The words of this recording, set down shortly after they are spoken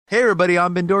Hey everybody,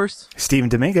 I'm Ben Dorst. Steven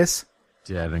Dominguez.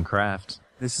 Devin Kraft.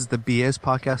 This is the BS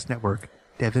Podcast Network.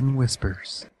 Devin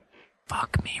Whispers.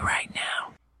 Fuck me right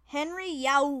now. Henry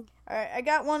Yao. Alright, I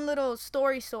got one little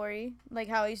story, like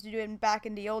how I used to do it back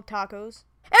in the old tacos.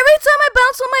 Every time I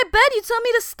bounce on my bed, you tell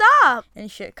me to stop!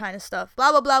 And shit kind of stuff.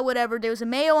 Blah, blah, blah, whatever. There was a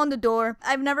mayo on the door.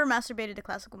 I've never masturbated to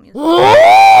classical music.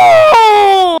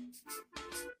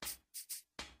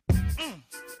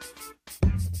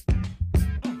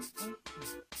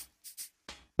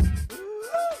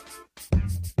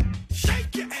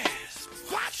 Shake your ass.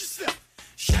 Watch yourself.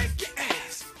 Shake your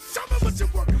ass. Show me what you're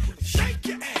working with. Shake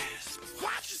your ass.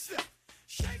 Watch yourself.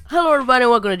 Hello everybody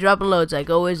and welcome to Dropping Loads. Like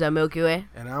always, I'm Milky Way.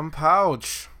 And I'm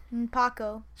Pouch.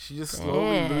 Paco. She just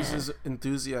slowly Yeah. loses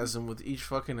enthusiasm with each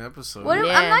fucking episode. What am,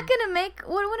 Yeah. I'm not gonna make...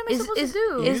 What am I supposed to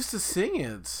do? You used to sing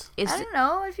it. Is, I don't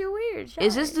know. I feel weird.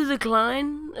 is this the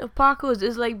decline of Paco? Is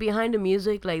this like behind the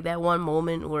music, like that one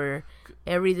moment where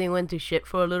everything went to shit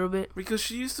for a little bit? Because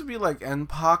she used to be like, and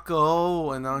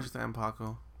Paco, and now she's and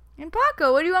Paco. And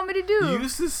Paco, what do you want me to do? You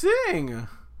used to sing. I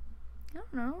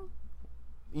don't know.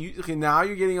 Okay, now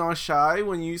you're getting all shy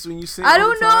when you sing. I all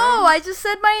don't the know. time? I just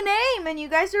said my name and you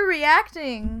guys are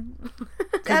reacting.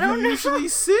 I don't You know. usually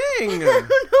sing. I don't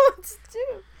know what to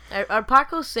do. Are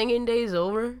Paco's singing days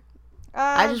over?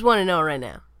 I just want to know right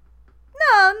now.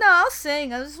 No, I'll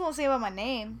sing. I just won't say about my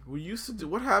name. We used to do.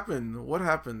 What happened? What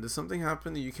happened? Did something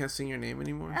happen that you can't sing your name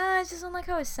anymore? I just don't like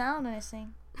how I sound when I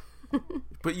sing.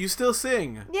 But you still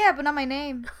sing. Yeah, but not my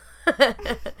name.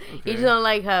 You just don't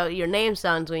like how your name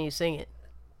sounds when you sing it.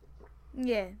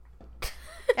 Yeah.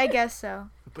 I guess so.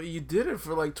 But you did it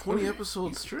for like 20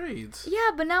 episodes straight. Yeah,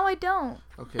 but now I don't.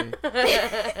 Okay.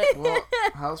 Well,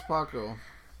 how's Paco?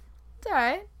 It's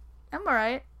alright. I'm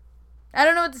alright. I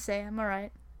don't know what to say. I'm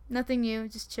alright. Nothing new.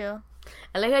 Just chill.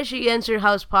 I like how she answered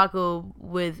how's Paco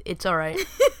with "It's alright."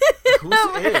 Who's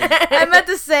it? I meant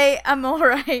to say I'm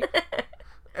alright.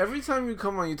 Every time you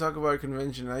come on, you talk about a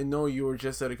convention. I know you were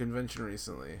just at a convention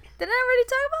recently. Did I already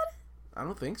talk about it? I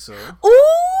don't think so.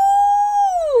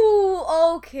 Ooh,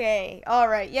 okay.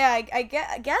 Alright, yeah, I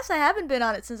guess I haven't been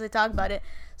on it since I talked about it.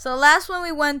 So the last one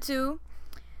we went to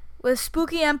was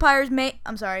Spooky Empire's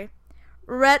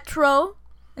Retro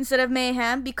instead of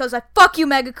Mayhem because I fuck you,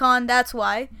 MegaCon, that's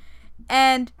why.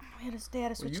 And they had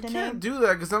to switch You the can't name. do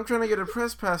that because I'm trying to get a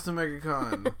press pass to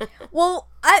MegaCon. Well,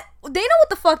 they know what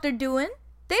the fuck they're doing.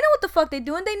 They know what the fuck they're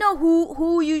doing. They know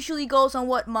who usually goes on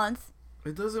what month.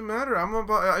 It doesn't matter. I'm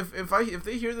about if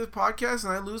they hear this podcast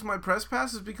and I lose my press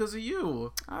pass, it's because of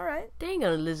you. Alright. They ain't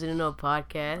gonna listen to no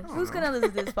podcast. Who's gonna listen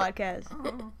to this podcast?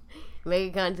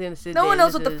 MegaCon's gonna sit No there one and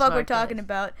knows what listen the to fuck this we're podcast. talking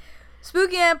about.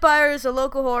 Spooky Empire is a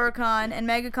local horror con, and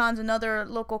MegaCon's another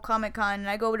local comic con, and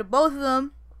I go to both of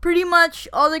them. Pretty much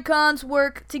all the cons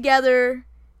work together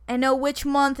and know which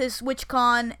month is which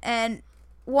con, and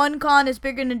one con is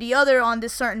bigger than the other on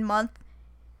this certain month.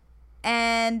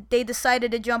 And they decided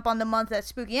to jump on the month that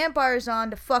Spooky Empire is on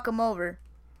to fuck them over.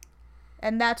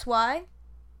 And that's why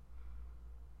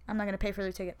I'm not gonna pay for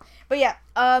their ticket. But yeah,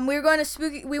 we went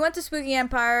to Spooky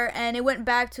Empire, and it went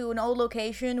back to an old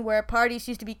location where parties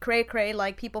used to be cray,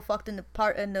 like people fucked in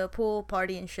the pool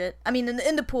party and shit. I mean,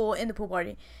 in the pool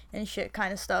party and shit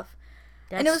kind of stuff.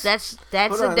 And it was- That's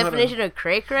Hold the on. definition of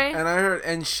cray-cray? And I heard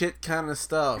and shit kind of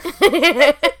stuff.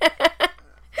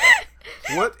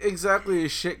 What exactly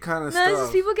is shit kind of No, it's stuff?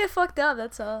 just people get fucked up.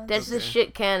 That's all. That's the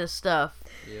shit kind of stuff.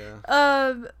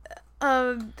 Yeah.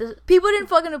 People didn't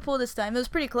fuck in the pool this time. It was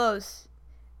pretty close,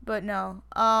 but no.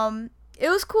 It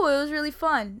was cool. It was really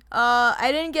fun. I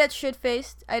didn't get shit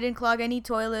faced. I didn't clog any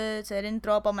toilets. I didn't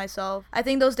throw up on myself. I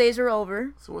think those days are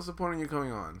over. So what's the point of you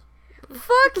coming on?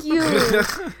 Fuck you.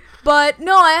 But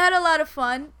no, I had a lot of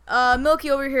fun. Milky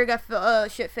over here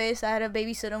got shit faced. I had to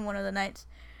babysit him one of the nights,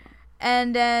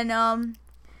 and then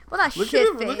well, not Look shit at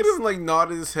him! faced. Look at him like nod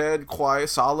his head quiet,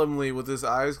 solemnly with his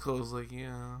eyes closed, like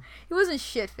yeah. He wasn't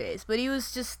shit faced, but he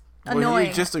was just Well, annoying.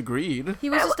 he just agreed. He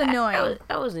was just annoying.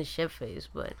 I wasn't shit-faced,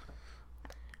 but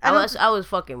I don't- I was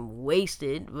fucking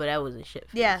wasted, but I wasn't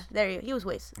shit-faced. Yeah, there you go. He was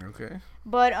wasted. Okay.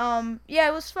 But yeah,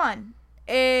 it was fun.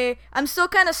 I'm still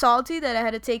kind of salty that I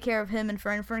had to take care of him and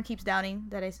Fern. Fern keeps doubting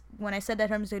that when I said that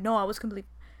to him, he said, "No, I was complete."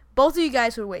 Both of you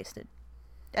guys were wasted.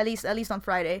 At least on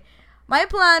Friday. My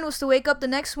plan was to wake up the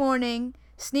next morning,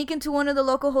 sneak into one of the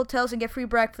local hotels and get free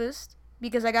breakfast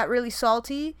because I got really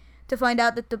salty to find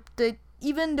out that the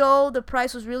even though the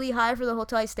price was really high for the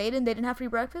hotel I stayed in, they didn't have free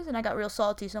breakfast, and I got real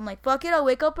salty. So I'm like, fuck it, I'll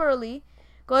wake up early,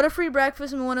 go to free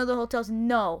breakfast in one of the hotels.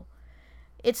 No.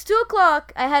 It's 2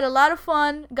 o'clock. I had a lot of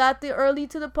fun. Got there early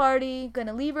to the party.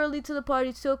 Gonna leave early to the party.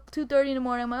 It's till 2:30 in the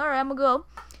morning. I'm like, alright, I'm gonna go.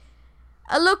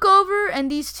 I look over and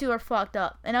these two are fucked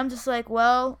up, and I'm just like,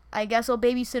 well, I guess I'll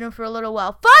babysit him for a little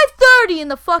while. 5:30 in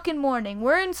the fucking morning.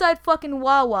 We're inside fucking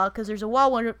Wawa because there's a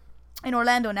Wawa in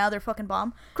Orlando now. They're fucking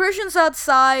bomb. Christian's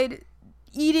outside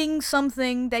eating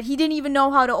something that he didn't even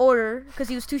know how to order because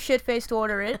he was too shit-faced to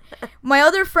order it. My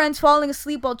other friend's falling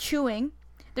asleep while chewing.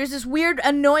 There's this weird,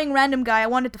 annoying random guy. I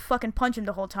wanted to fucking punch him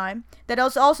the whole time. That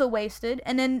was also wasted.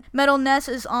 And then Metal Ness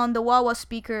is on the Wawa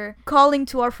speaker calling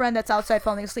to our friend that's outside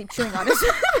falling asleep, chewing on his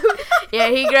food. Yeah,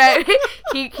 he grabbed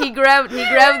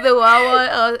the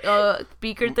Wawa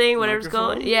speaker thing, whatever it's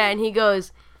called. Microphone? Yeah, and he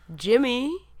goes, "Jimmy,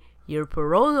 your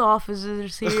parole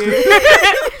officer's here."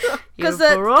 Because Your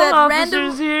the parole random,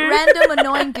 officer's here. random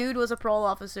annoying dude was a parole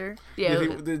officer. Yeah,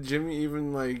 Did Jimmy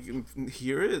even like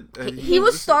hear it? He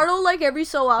was startled like every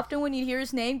so often when you'd hear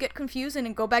his name, get confused, and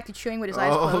then go back to chewing with his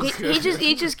eyes Oh, closed. okay.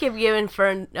 he just kept giving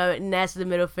Fern Ness the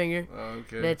middle finger. Oh,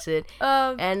 okay. That's it.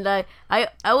 Um, And I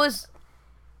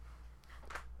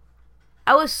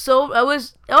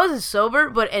wasn't sober,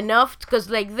 but enough because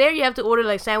like there you have to order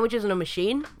like sandwiches on a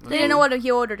machine. They didn't know what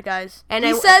he ordered, guys. And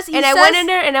he I says, I went in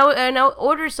there and I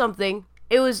ordered something.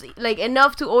 It was like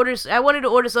enough to order. I wanted to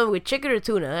order something with chicken or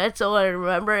tuna. That's all I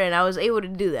remember, and I was able to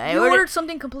do that. You ordered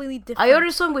something completely different. I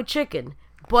ordered something with chicken,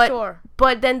 but Sure.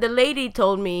 but then the lady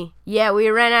told me, "Yeah, we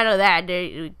ran out of that.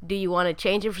 Do you want to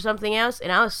change it for something else?"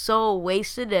 And I was so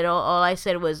wasted that all I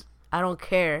said was, "I don't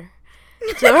care."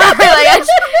 So like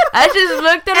I just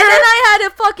looked at And then her. I had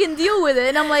to fucking deal with it,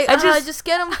 and I'm like, I just- just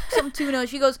get him some tuna.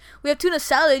 She goes, we have tuna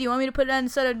salad. You want me to put it on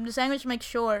instead of the sandwich? I'm like,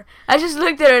 sure. I just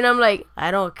looked at her and I'm like,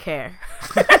 "I don't care."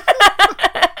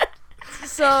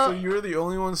 So So you're the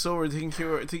only one sober taking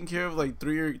care of like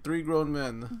three grown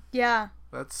men. yeah,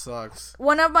 That sucks.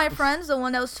 one of my friends, the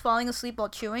one that was falling asleep while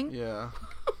chewing, Yeah.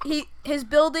 his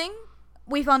building.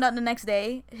 We found out the next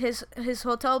day, his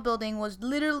hotel building was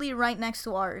literally right next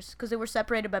to ours because they were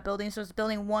separated by buildings. So it was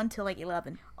building 1 till like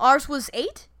 11. Ours was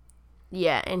 8,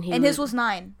 Yeah, and his was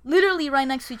 9. Literally right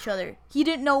next to each other. He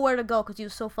didn't know where to go because he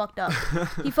was so fucked up.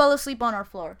 He fell asleep on our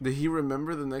floor. Did he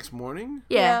remember the next morning?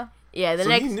 yeah. The So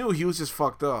next he knew he was just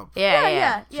fucked up.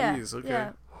 yeah. Jeez,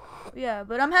 okay. Yeah,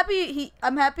 but I'm happy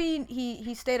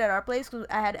he stayed at our place because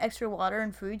I had extra water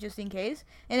and food just in case,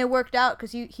 and it worked out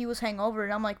because he was hangover,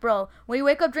 and I'm like, bro, when you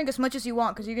wake up, drink as much as you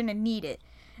want because you're gonna need it.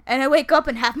 And I wake up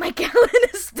and half my gallon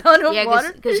is done of Yeah,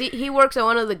 water. because he works at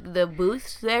one of the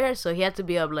booths there, so he had to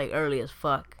be up like early as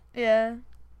fuck. Yeah,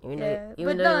 Even Yeah, though, but he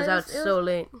no, was it out was- it so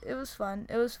late. it was fun.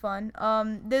 It was fun.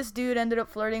 This dude ended up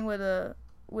flirting with a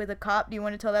cop. Do you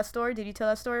want to tell that story? Did you tell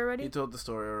that story already? He told the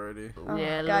story already. Oh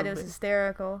Yeah, my a God, little it was bit.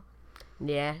 hysterical.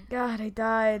 Yeah, God, I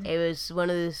died. it was one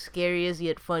of the scariest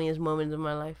yet funniest moments of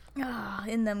my life. Ah,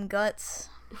 in them guts.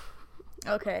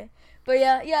 Okay. But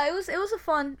yeah, it was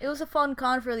a fun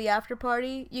con for the after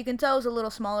party. You can tell it was a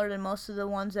little smaller than most of the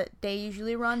ones that they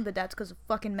usually run, but that's because of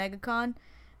fucking MegaCon.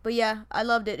 But yeah, I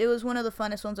loved it. It was one of the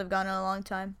funnest ones I've gone in a long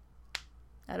time.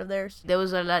 Out of theirs. There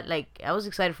was a lot, like, I was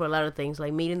excited for a lot of things.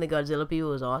 Like, meeting the Godzilla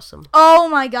people was awesome. Oh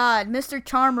my God, Mr.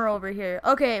 Charmer over here.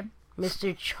 Okay.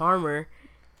 Mr. Charmer.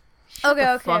 Okay,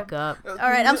 the okay. fuck up. All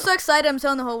right, I'm so excited. I'm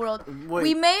telling the whole world. Wait.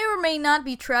 We may or may not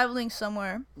be traveling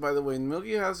somewhere. By the way,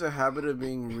 Milky has a habit of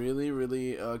being really,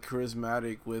 really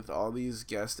charismatic with all these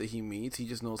guests that he meets. He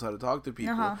just knows how to talk to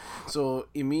people. Uh-huh. So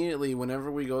immediately,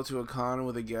 whenever we go to a con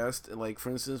with a guest, like for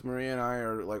instance, Maria and I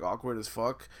are like awkward as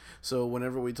fuck. So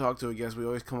whenever we talk to a guest, we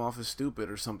always come off as stupid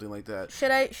or something like that.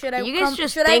 Should I You guys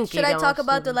just think should I you talk don't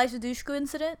about the understand. Liza Dushku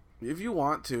incident If you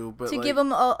want to, but to like, give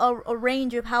them a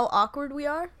range of how awkward we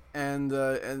are? and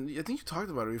I think you talked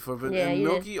about it before, but Yeah, and you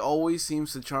did. Milky always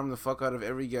seems to charm the fuck out of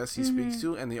every guest he Mm-hmm. speaks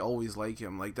to, and they always like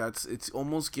him. Like it's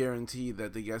almost guaranteed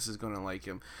that the guest is gonna like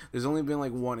him. There's only been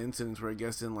like one instance where a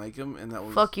guest didn't like him, and that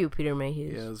was Fuck you, Peter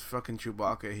Mayhew. Yeah, it was fucking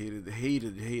Chewbacca. Hated.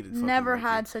 Fucking Never Milky.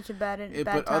 had such a bad It,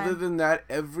 bad but time. other than that,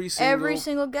 every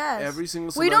single guest. every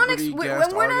single we don't celebrity, when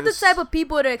guest, we're not the artist- type of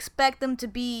people to expect them to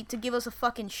give us a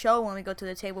fucking show when we go to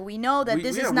the table. We know that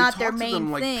this is not their talk to main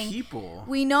them like thing. people.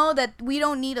 We know that we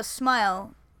don't need a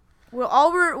smile.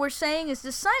 All we're saying is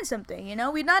just sign something, you know?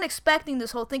 We're not expecting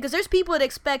this whole thing because there's people that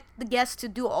expect the guests to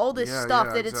do all this stuff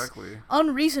that exactly. it's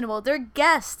unreasonable. They're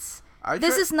guests.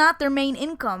 This is not their main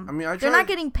income. I mean, I they're try- not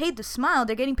getting paid to smile.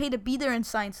 They're getting paid to be there and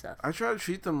sign stuff. I try to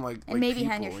treat them like maybe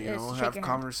people, hand your- you know, shake have your hand.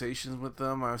 conversations with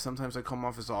them. Sometimes I come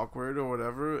off as awkward or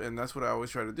whatever, and that's what I always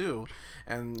try to do.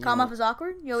 And you Come know, off as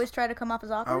awkward? You always try to come off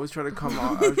as awkward? I always try to come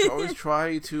off. I always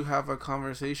try to have a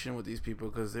conversation with these people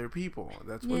because they're people.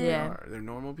 That's what they Yeah. are. They're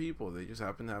normal people. They just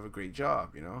happen to have a great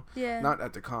job, you know. Yeah. Not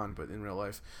at the con, but in real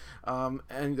life,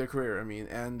 and their career. I mean,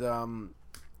 and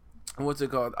what's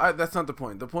it called? That's not the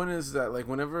point. The point is that like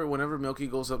whenever Milky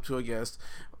goes up to a guest,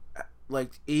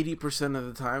 like 80% of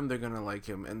the time they're gonna like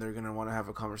him and they're gonna want to have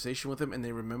a conversation with him and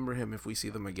they remember him if we see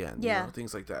them again. Yeah. You know,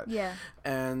 things like that. Yeah.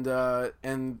 And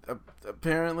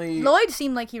apparently Lloyd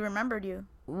seemed like he remembered you.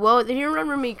 Well, did you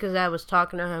remember me? Because I was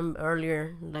talking to him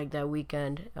earlier, like that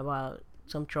weekend, about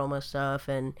some trauma stuff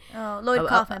and Lloyd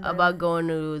Kaufman. about going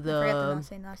to I forgot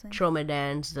the the last name. Trauma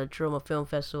Dance, the Trauma Film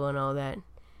Festival, and all that.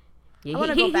 Yeah, I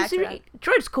wanna go back to that.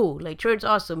 Troy's cool. Like, Troy's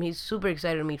awesome. He's super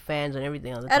excited to meet fans and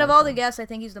everything all the time. Out of all so. the guests, I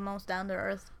think he's the most down to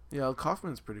earth. yeah,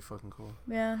 Kaufman's pretty fucking cool.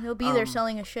 Yeah, he'll be there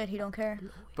selling his shit. He don't care.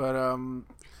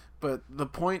 But the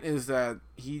point is that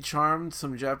he charmed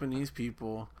some Japanese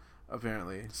people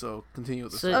apparently. So continue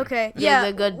with the story. Okay, Yeah,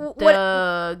 yeah.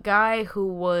 the guy who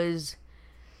was...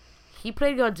 He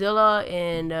played Godzilla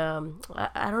in...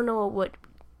 I don't know what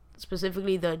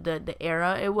specifically the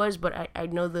era it was, but I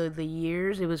know the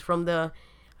years. It was from the...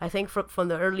 I think from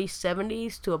the early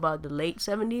 70s to about the late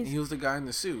 70s. He was the guy in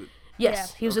the suit.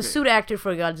 Yes, Yeah. he was a Okay. suit actor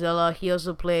for Godzilla. He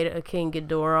also played a King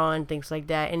Ghidorah and things like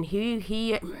that. And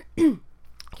he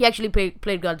actually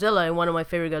played Godzilla in one of my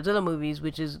favorite Godzilla movies,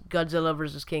 which is Godzilla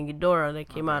vs. King Ghidorah, that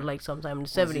came out like sometime in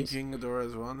the Was he 70s. King Ghidorah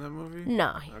as well in that movie?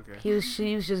 No, Okay. he was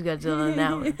just Godzilla in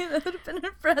that one. that would have been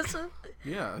impressive.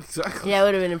 Yeah, exactly. Yeah, it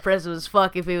would have been impressive as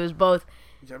fuck if it was both.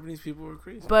 Japanese people were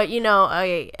crazy. But you know,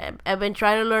 I've been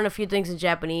trying to learn a few things in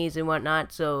Japanese and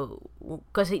whatnot. So,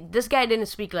 because this guy didn't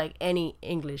speak like any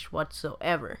English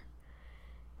whatsoever,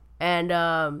 and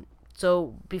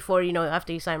so before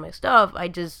after he signed my stuff,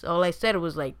 all I said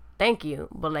was like thank you,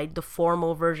 but like the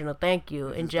formal version of thank you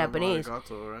in It's done by Japanese.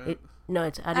 Arigato, right? No,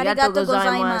 it's Arigato arigato gozaimasu.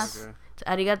 gozaimasu. Okay. It's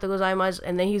arigato gozaimasu,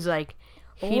 and then he's like,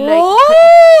 his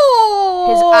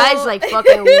Oh! eyes like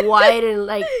fucking wide and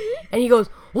like, and he goes,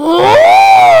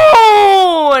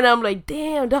 whoa, and I'm like,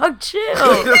 damn, dog,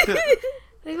 chill.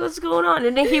 Like, what's going on?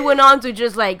 And then he went on to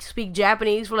just like speak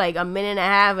Japanese for like a minute and a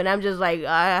half, and I'm just like,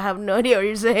 I have no idea what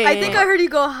you're saying. I think I heard you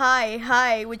go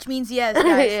hi, which means yes,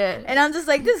 guys. Yeah. And I'm just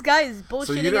like, this guy is So you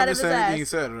bullshitting didn't out of his understand anything he ass.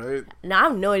 said, right? No, I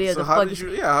have no idea So what the how fuck. did you?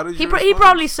 Yeah, how did you? He respond?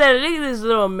 probably said, look at this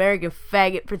little American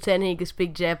faggot pretending he could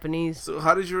speak Japanese. So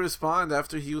how did you respond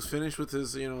after he was finished with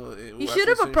his? You should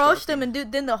have approached him and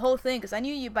did the whole thing, because I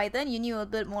knew you by then. You knew a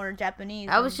bit more Japanese.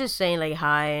 I was just saying like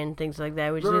hi and things like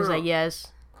that, which No, is no. like yes.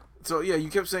 So yeah, you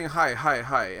kept saying hi,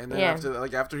 and then Yeah.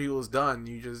 after he was done,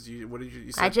 what did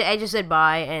you say? I just said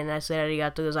bye and I said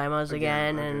arigato gozaimasu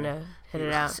Again, again and okay. hit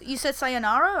it out. So you said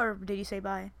sayonara, or did you say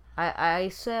bye?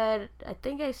 I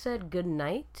think I said good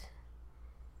night.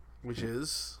 Which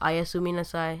is Ayasumi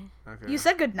nasai. okay. You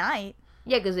said good night.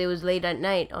 Yeah, because it was late at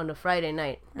night on the Friday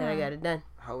night that I got it done.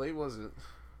 How late was it?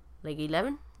 Like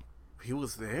 11? He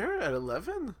was there at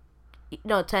 11.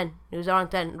 No, 10. It was around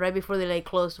 10, right before they like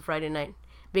closed the Friday night.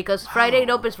 Because Friday it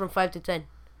opens from 5 to 10.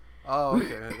 Oh,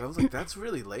 okay. I was like, that's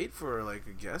really late for like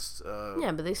a guest.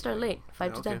 Yeah, but they start late,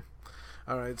 5 to 10.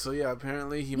 All right. So yeah,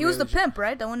 apparently He was the pimp,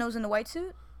 right? The one that was in the white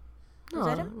suit? No,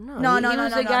 that him? no, No, he, no, he no,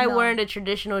 was no, the no, guy no. wearing the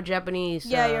traditional Japanese.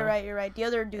 Yeah, you're right. The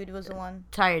other dude was the one.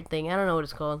 Tired thing. I don't know what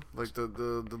it's called. like the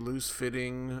loose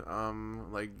fitting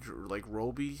like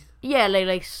roby, Yeah, like looked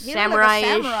like a samurai-ish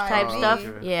samurai type to me. stuff.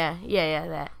 Okay. Yeah,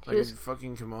 that. He like was, a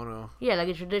fucking kimono. yeah, like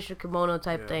a traditional kimono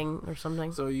type Yeah. thing or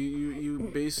something. So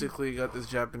you basically got this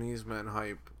Japanese man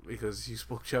hype because you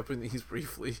spoke Japanese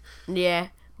briefly. Yeah.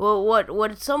 Well,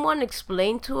 what someone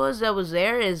explained to us that was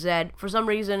there is that for some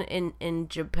reason in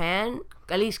Japan,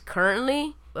 at least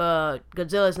currently,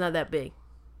 Godzilla is not that big.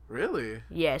 Really?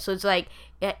 Yeah, so it's like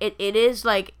it is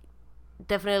like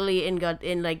definitely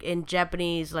in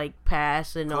Japanese like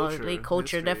past and all Culture, like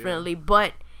culture history, yeah. definitely,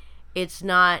 but it's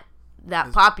not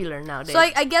that popular nowadays. So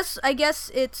I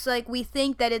guess it's like we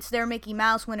think that it's their Mickey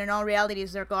Mouse when in all reality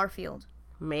it's their Garfield.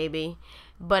 Maybe,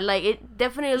 but like it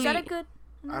definitely. Is that a good?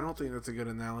 I don't think that's a good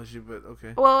analogy, but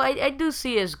okay. Well, I do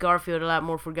see as Garfield a lot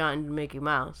more forgotten than Mickey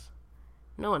Mouse.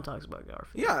 No one talks about Garfield.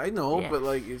 Yeah, I know, Yeah. but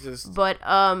like it's just But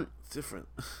different.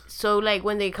 so like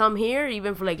when they come here,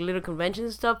 even for like little conventions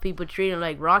and stuff, people treat them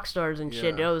like rock stars and shit.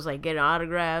 Yeah. They always like getting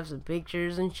autographs and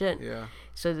pictures and shit. Yeah.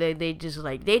 So they just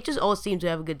all seem to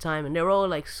have a good time, and they're all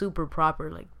like super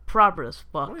proper, like proper as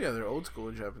fuck. Oh yeah, they're old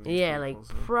school Japanese. Yeah, people, like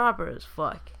so. proper as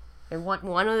fuck. And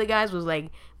one of the guys was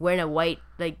like wearing a white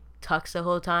like tux the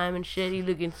whole time and shit. He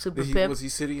looking super pimp. Was he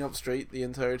sitting up straight the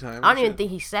entire time? I don't even think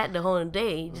he sat the whole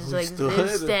day. He just He like stood?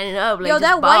 standing up, like Yo, just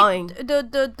that bowing.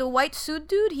 white the white suit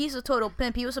dude, he's a total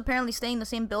pimp. He was apparently staying in the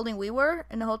same building we were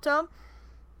in the hotel.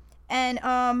 And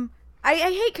I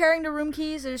hate carrying the room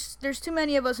keys. There's too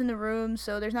many of us in the room,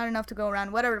 so there's not enough to go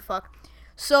around. Whatever the fuck.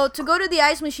 So to go to the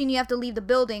ice machine, you have to leave the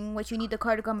building, which you need the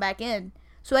car to come back in.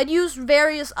 So I'd use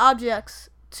various objects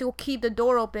to keep the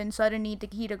door open so I didn't need the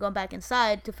key to go back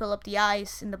inside to fill up the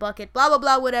ice in the bucket. Blah, blah,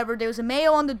 blah, whatever. There was a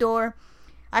mayo on the door.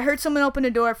 I heard someone open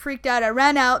the door. I freaked out. I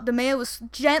ran out. The mayo was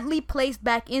gently placed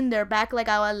back in there, back like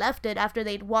how I left it after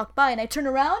they'd walked by. And I turn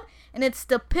around, and it's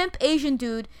the pimp Asian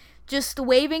dude just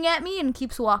waving at me and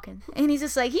keeps walking. And he's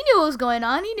just like, he knew what was going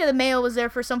on. He knew the mayo was there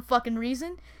for some fucking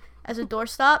reason as a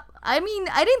doorstop. I mean,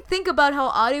 I didn't think about how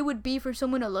odd it would be for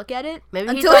someone to look at it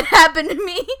until it happened to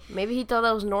me. Maybe he thought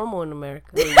that was normal in America.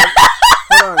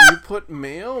 Hold on, you put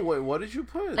mayo? Wait, what did you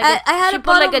put? I had a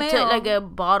bottle of mayo. Like a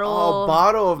bottle. Oh, a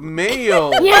bottle of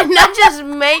mayo. Yeah, not just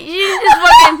mayo. You didn't just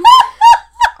fucking.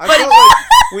 I felt like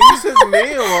when you said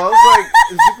mail, I was like,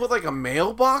 did you put like a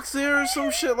mailbox there or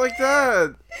some shit like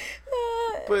that?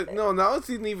 But no, now it's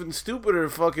an even stupider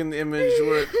fucking image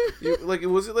where you, like,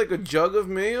 was it like a jug of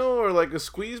mayo or like a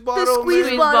squeeze bottle? The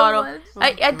squeeze bottle. bottle.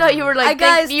 I thought you were like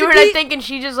thinking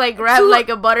she just like grabbed like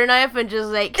a butter knife and just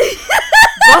like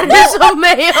butter some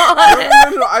mayo on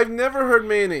it. No, I've never heard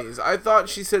mayonnaise. I thought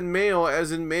she said mail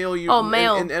as in mail you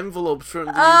mail. in envelopes from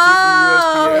the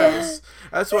USPS.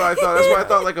 That's what I thought. That's why I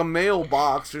thought like a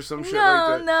mailbox or some shit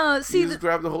like that. No. See, you just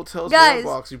grabbed the hotel's guys,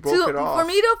 mailbox. You broke it off. For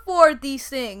me to afford these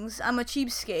things, I'm a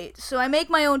cheapskate. So I make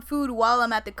my own food while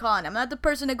I'm at the con. I'm not the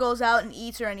person that goes out and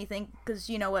eats or anything because,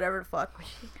 you know, whatever the fuck.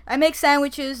 I make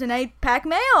sandwiches and I pack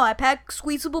mayo. I pack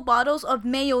squeezable bottles of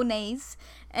mayonnaise.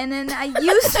 And then I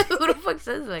use... Who the fuck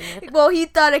says that? Well, he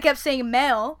thought I kept saying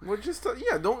mayo. Well, just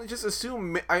don't just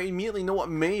assume I immediately know what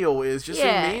mayo is. Just say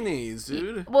mayonnaise,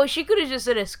 dude. Well, she could have just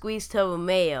said a squeezed tub of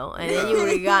mayo, and then you would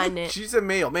have gotten it. She said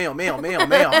mayo. And I'm like,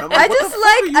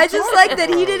 I just like that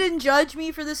he didn't judge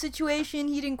me for the situation.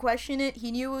 He didn't question it.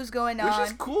 He knew what was going on.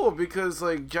 Which is cool because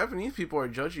like Japanese people are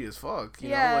judgy as fuck. You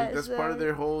know, like that's part of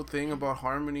their whole thing about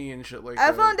harmony and shit like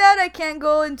that. I found out I can't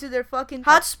go into their fucking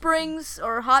hot springs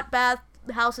or hot bath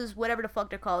houses, whatever the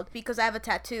fuck they're called, because I have a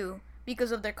tattoo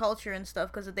because of their culture and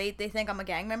stuff, because they think I'm a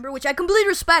gang member, which I completely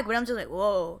respect, but I'm just like,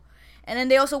 whoa. And then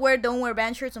they also don't wear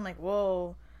band shirts. I'm like,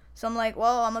 whoa. So I'm like,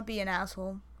 well, I'm gonna be an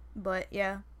asshole, but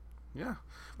yeah.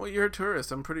 Well, you're a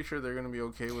tourist. I'm pretty sure they're gonna be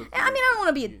okay with. I mean, I don't want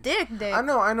to be a dick. I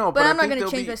know, but I'm not gonna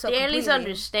change myself. They at least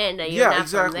understand that you're not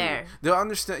from there. They'll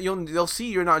understand. They'll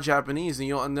see you're not Japanese, and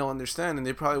they'll understand, and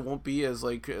they probably won't be as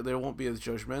they won't be as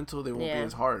judgmental. They won't be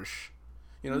as harsh.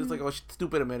 You know, it's like, oh,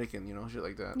 stupid American, you know, shit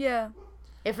like that. Yeah.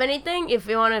 If anything, if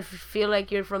you want to feel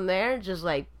like you're from there, just,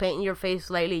 like, paint your face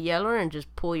slightly yellow and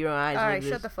just pull your eyes. Alright,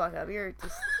 shut the fuck up. You're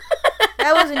just...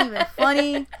 That wasn't even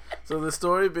funny. So the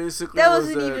story basically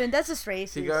that's just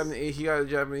racist. He got a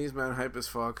Japanese man hype as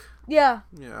fuck. Yeah.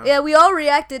 Yeah, we all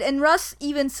reacted, and Russ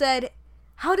even said,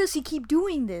 how does he keep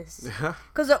doing this? Yeah.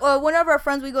 Because one of our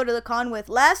friends we go to the con with,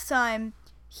 last time,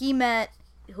 he met...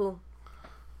 Who?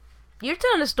 You're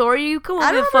telling a story. You come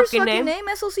up with a fucking name.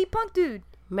 SLC Punk dude.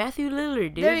 Matthew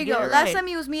Lillard, dude. There you go. Last time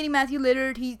he was meeting Matthew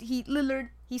Lillard,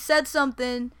 he said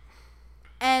something,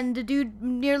 and the dude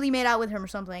nearly made out with him or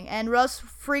something. And Russ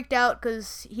freaked out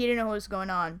because he didn't know what was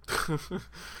going on.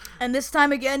 And this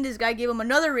time again, this guy gave him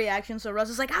another reaction. So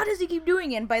Russ is like, "How does he keep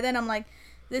doing it?" And by then I'm like,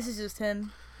 "This is just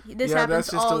him." This happens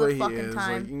that's just all the way the fucking he is.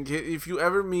 time. Like, if you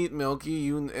ever meet Milky,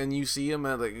 and you see him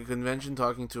at like a convention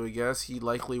talking to a guest, he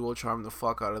likely will charm the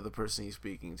fuck out of the person he's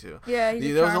speaking to. Yeah,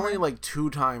 there was only like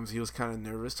 2 times he was kind of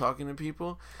nervous talking to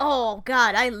people. Oh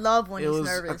God, I love when he's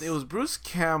nervous. It was Bruce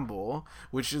Campbell,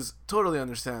 which is totally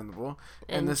understandable,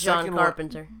 and the John second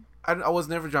Carpenter. I was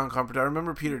never John Carpenter. I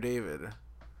remember Peter David.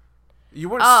 You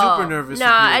weren't super nervous. Nah,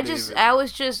 I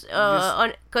was just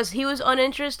because he was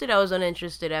uninterested. I was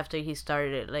uninterested after he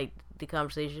started like the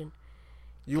conversation.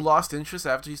 You lost interest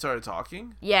after he started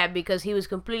talking? Yeah, because he was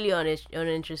completely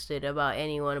uninterested about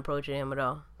anyone approaching him at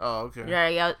all. Oh, okay.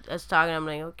 Yeah, I was talking. I'm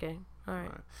like, okay, all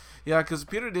right. Yeah, because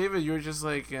Peter David, you were just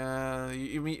like,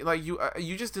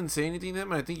 you just didn't say anything to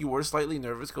him, and I think you were slightly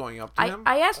nervous going up to him.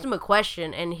 I asked him a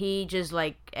question, and he just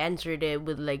like answered it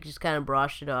with like just kind of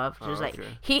brushed it off, just like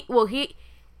he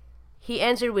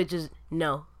answered with just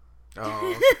no.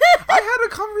 Oh, I had a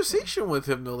conversation with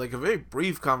him though, like a very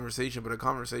brief conversation, but a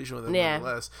conversation with him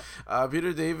nonetheless.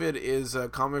 Peter David is a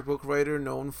comic book writer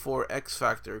known for X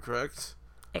Factor, correct?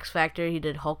 X Factor. He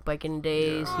did Hulk back in the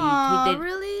days. Yeah. He did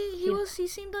really. He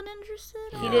seemed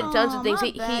uninterested. He did tons of things.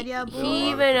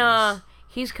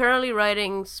 He's currently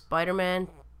writing Spider-Man,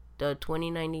 the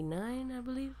 2099, I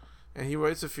believe. And he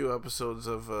writes a few episodes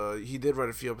of. He did write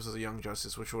a few episodes of Young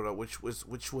Justice, which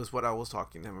was what I was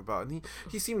talking to him about. And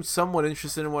he seemed somewhat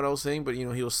interested in what I was saying, but you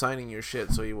know he was signing your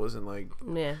shit, so he wasn't like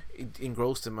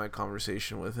engrossed in my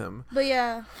conversation with him. But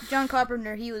yeah, John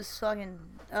Carpenter, he was fucking.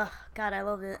 Ugh, God, I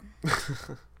loved it.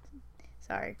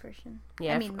 Sorry, Christian.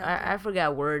 Yeah, I mean, I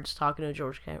forgot words talking to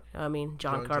John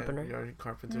Carpenter. John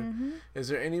Carpenter. Mm-hmm. Is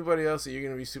there anybody else that you're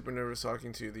gonna be super nervous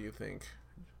talking to? Do you think?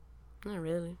 Not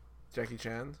really. Jackie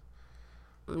Chan.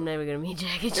 I'm never gonna meet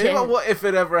Jackie If, Chan. well, if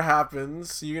it ever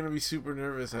happens, you're gonna be super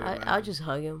nervous. I'll just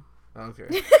hug him.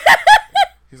 Okay.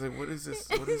 He's like, what is this?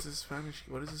 What is this Spanish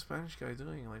guy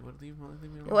doing? Like, what? Leave me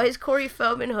alone. Why is Corey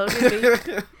Feldman hugging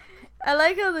me? I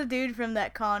like how the dude from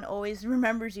that con always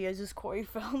remembers you as just Corey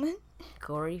Feldman.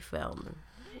 Corey Feldman.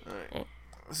 Alright.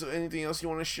 So, anything else you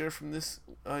want to share from this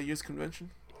year's convention?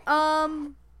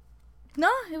 No,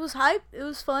 it was hype. It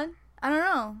was fun. I don't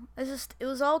know. It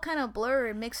was all kind of blur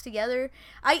and mixed together.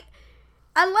 I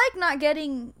like not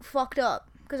getting fucked up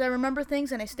because I remember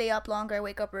things and I stay up longer. I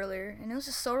wake up earlier, and it was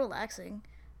just so relaxing.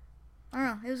 I don't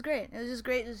know. It was great. It was just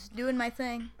great, just doing my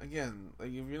thing. Again, like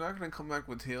if you're not gonna come back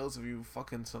with tales of you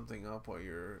fucking something up while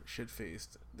you're shit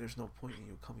faced, there's no point in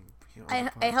you coming. You know, on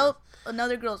the I podcast. helped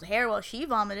another girl's hair while she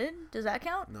vomited. Does that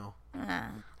count? No.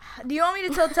 Do you want me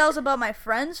to tell tales about my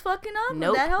friends fucking up?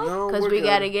 Nope. Would that help? No, Because we're we good.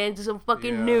 gotta get into some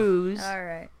fucking Yeah. news. All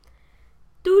right.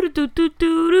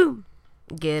 Doo-doo-doo-doo-doo.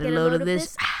 Get a load of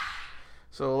this.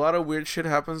 So a lot of weird shit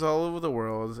happens all over the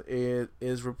world. It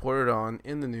is reported on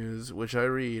in the news, which I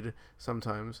read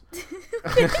sometimes.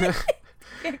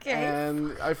 Okay.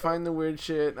 And I find the weird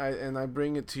shit, and I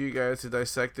bring it to you guys to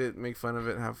dissect it, make fun of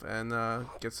it, and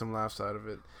get some laughs out of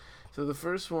it. So the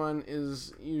first one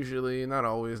is usually, not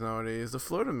always nowadays, the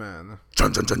Florida man.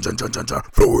 Florida.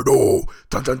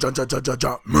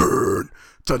 Man.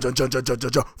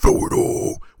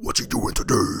 Florida. What you doing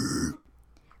today?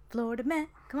 Florida man.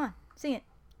 Come on. Sing it.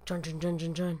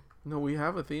 John. No, we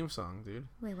have a theme song, dude.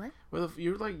 Wait, what? Well,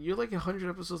 you're like 100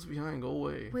 episodes behind. Go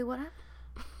away. Wait, what happened?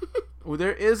 Well,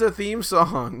 there is a theme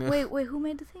song. Wait, who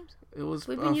made the themes? It was.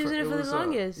 We've been using it for the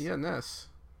longest. Yeah, Ness.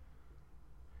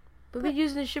 We've been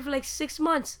using this shit for like 6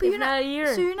 months, But if you're not a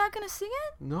year. So you're not gonna sing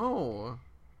it? No.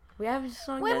 We haven't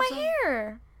sung Why am that I song.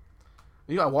 here?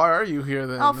 Yeah, why are you here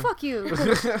then? Oh, fuck you.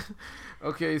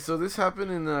 Okay, so this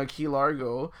happened in Key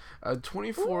Largo. A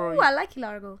Ooh, I like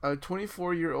Largo.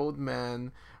 24-year-old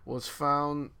man was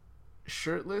found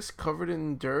shirtless, covered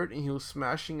in dirt, and he was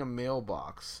smashing a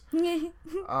mailbox.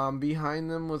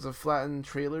 Behind them was a flattened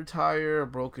trailer tire, a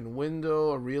broken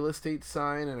window, a real estate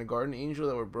sign, and a garden angel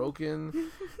that were broken.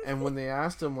 And when they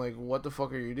asked him, like, what the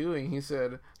fuck are you doing? He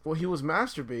said, well, he was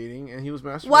masturbating, and he was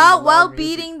masturbating while to loud music.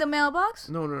 beating the mailbox?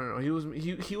 No. He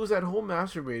was at home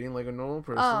masturbating like a normal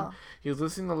person. Oh. He was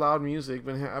listening to loud music,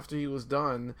 but after he was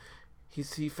done, he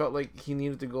felt like he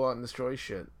needed to go out and destroy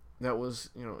shit. That was,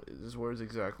 his words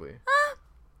exactly.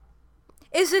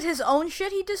 Is it his own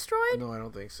shit he destroyed? No, I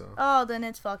don't think so. Oh, then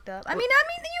it's fucked up. I mean,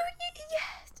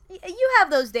 you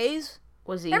have those days.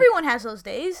 Was he? Everyone has those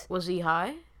days. Was he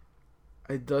high?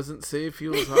 It doesn't say if he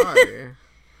was high.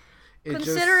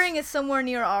 Considering it's somewhere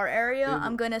near our area,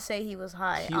 I'm gonna say he was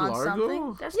high Key on Largo?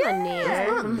 something. That's Yeah. not near.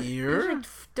 It's not It's near. like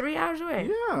 3 hours away.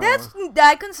 Yeah.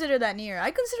 I consider that near.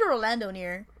 I consider Orlando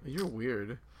near. You're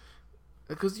weird.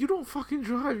 Because you don't fucking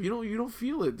drive. You don't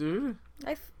feel it, dude.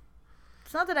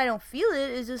 It's not that I don't feel it.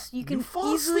 It's just you can You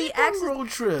fall easily asleep on access. road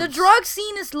trips. The drug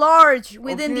scene is large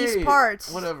within these Okay,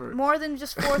 parts. whatever. More than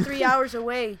just 3 hours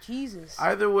away. Jesus.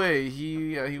 Either way,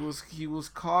 he was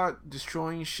caught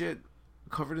destroying shit,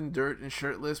 covered in dirt and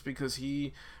shirtless because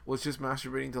he was just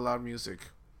masturbating to loud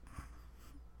music.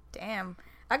 Damn.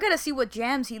 I gotta see what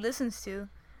jams he listens to.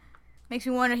 Makes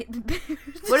me want to.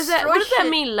 What does that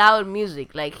mean? Loud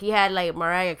music? Like he had like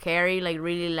Mariah Carey, like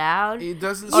really loud. It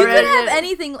doesn't. You say could have Yeah,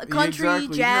 anything, country, exactly. You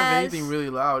can have jazz. anything really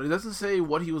loud. It doesn't say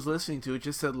what he was listening to. It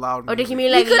just said loud Or music. did he mean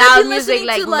like could have loud been music, listening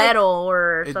like to, like- metal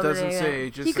or It something? doesn't like say. that?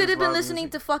 It just He could says have been loud listening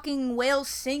music. to fucking whales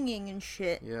singing and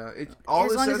shit. Yeah, all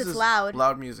As it long as says it's is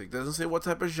loud. music. Doesn't say what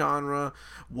type of genre,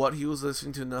 what he was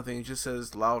listening to, nothing. It just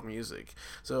says loud music.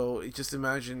 So just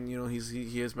imagine, he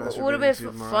is masturbating It would have been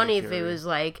to Mariah funny if it Carey. was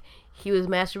like he was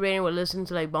masturbating while listening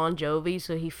to like Bon Jovi,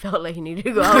 so he felt like he needed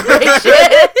to go out and break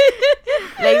shit.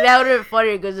 Like that would have been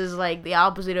funny because it's like the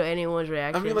opposite of anyone's I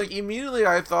reaction. mean, like immediately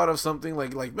I thought of something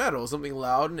like metal, something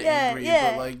loud and angry.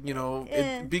 yeah. But like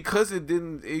Yeah. because it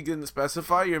didn't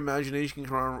specify, your imagination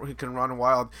can run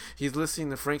wild. He's listening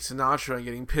to Frank Sinatra and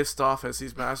getting pissed off as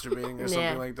he's masturbating or something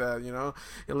Yeah. like that.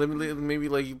 And maybe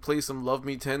like you play some "Love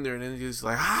Me Tender" and then he's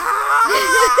like,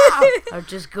 or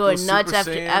just going Go nuts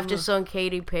Super after Saiyan. some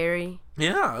Katy Perry.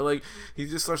 yeah, like he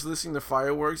just starts listening to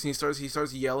fireworks and he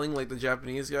starts yelling like the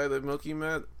Japanese guy that Milky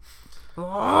met.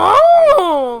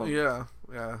 Oh! Yeah.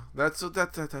 That's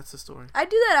the story. I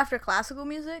do that after classical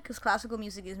music because classical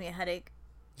music gives me a headache.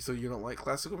 So you don't like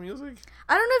classical music?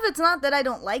 I don't know if it's not that I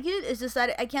don't like it. It's just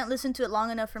that I can't listen to it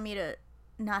long enough for me to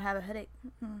not have a headache.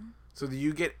 So do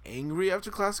you get angry after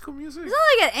classical music? It's not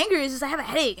like I get angry, it's just I have a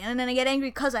headache, and then I get angry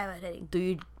because I have a headache. Do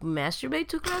you masturbate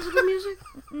to classical music?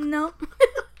 No.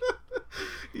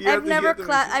 You have I've to never hear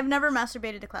the I've never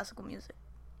masturbated to classical music.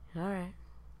 All right.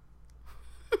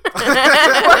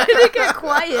 Why did it get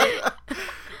quiet?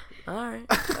 All right.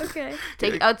 Okay.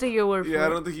 I'll take your word for Yeah, I it.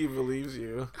 don't think he believes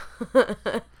you.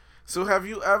 So have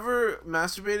you ever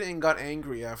masturbated and got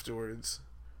angry afterwards?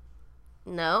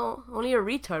 No, only a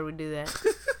retard would do that.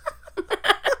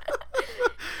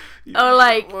 Or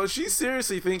like, Well, she's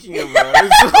seriously thinking about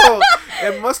it. So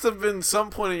it must have been some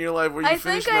point in your life where you I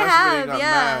finished think I masturbating have, and got yeah.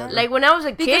 mad. like when I was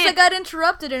a Because I kid. got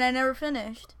interrupted and I never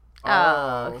finished.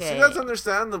 Oh, See, okay. that's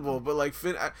understandable, but like,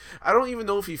 I don't even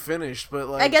know if he finished, but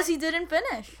like, I guess he didn't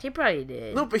finish. He probably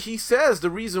did. no, but he says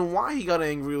the reason why he got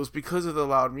angry was because of the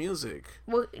loud music.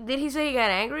 Well, did he say he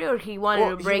got angry or he wanted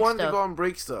Well, to he break wanted to stuff? go and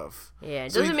break stuff. Yeah,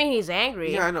 it So doesn't mean he's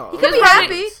angry. Yeah, I know. He could be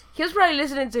probably- happy. He was probably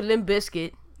listening to Limp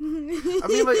Bizkit. I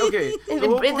mean, like, okay, In the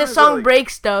whole the point is that, song like, Break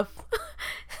Stuff.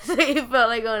 So he felt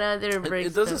like going out there and break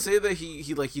It doesn't stuff. say that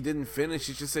he didn't finish.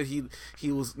 It just said he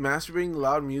was masturbating to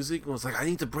loud music and was like, I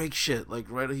need to break shit. Like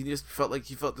right, he just felt like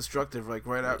he felt destructive. Like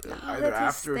right after, either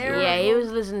that's after. or hysterical. Yeah, during. he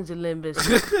was listening to Limp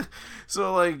Bizkit.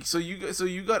 So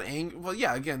you got angry. Well,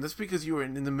 yeah. Again, that's because you were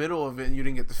in the middle of it and you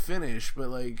didn't get to finish. But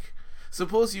like,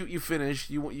 suppose you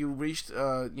finished. You reached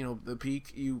the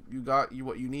peak. You got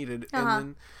what you needed,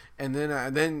 and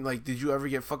then like, did you ever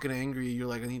get fucking angry? You're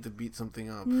like, I need to beat something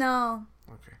up. No.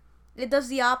 Okay. It does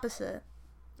the opposite.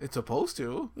 It's supposed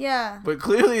to, Yeah. but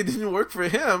clearly it didn't work for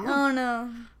him. Oh no.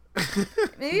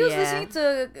 Maybe he was Yeah. listening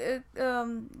to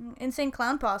Insane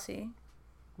Clown Posse.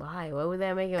 Why? Why would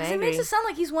that make him Because it angry? makes it sound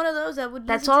like he's one of those that would.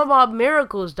 That's listen all to- about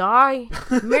miracles, dog.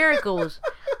 Miracles.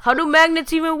 How do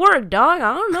magnets even work, dog?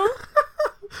 I don't know.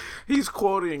 He's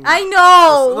quoting. I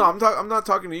know. No, I'm not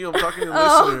talking to you. I'm talking to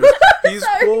Oh. listeners. He's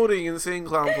quoting Insane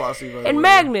Clown Posse. By the And way.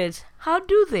 magnets, how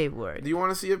do they work? Do you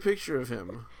want to see a picture of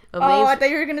him? Of, Oh, I AC thought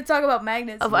you were gonna talk about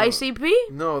magnets. of ICP?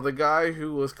 No, the guy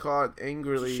who was caught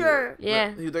angrily. Sure.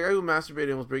 Yeah. The guy who masturbated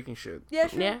and was breaking shit. Yeah,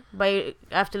 sure. Yeah, by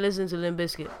after listening to Limp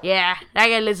Bizkit. Yeah, that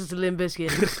guy listens to Limp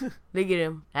Bizkit. Look at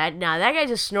him. That guy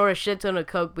just snorted a shit ton of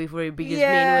coke before he begins mean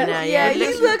Yeah, went out. yeah, it he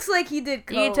looks- looks like he did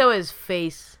coke. You can tell his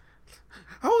face.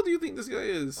 How old do you think this guy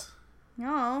is?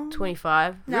 No.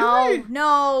 25. No, Really?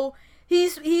 no.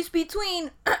 He's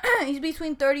between he's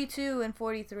between 32 and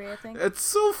 43, I think. It's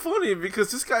so funny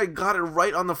because this guy got it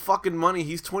right on the fucking money.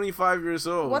 He's 25 years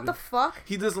old. What the fuck?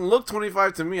 He doesn't look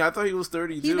 25 to me. I thought he was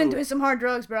 32. He's been doing some hard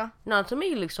drugs, bro. No, to me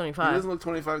he looks He 25. doesn't look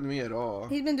 25 to me at all.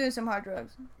 He's been doing some hard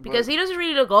drugs. Because he doesn't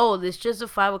really look old. It's just a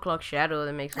 5 o'clock shadow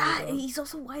that makes him Ah, look old. he's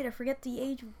also white. I forget the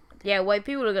age. Yeah, white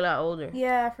people look a lot older.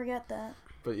 Yeah, I forget that.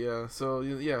 But yeah, so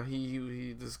yeah,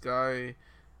 he this guy,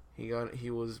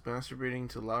 he was masturbating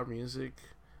to loud music,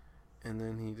 and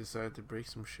then he decided to break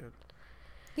some shit.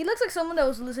 He looks like someone that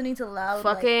was listening to loud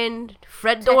Fucking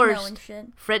Fred techno Durst. and shit.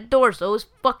 Fred Durst always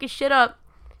fucking shit up.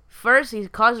 First, he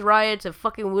caused riots at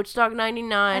fucking Woodstock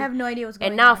 99. I have no idea what's going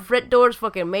And now on. Fred Durst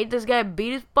fucking made this guy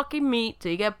beat his fucking meat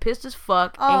till he got pissed as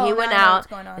fuck. Oh, and he now went I know out what's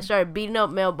going on. and started beating up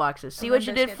mailboxes. See The what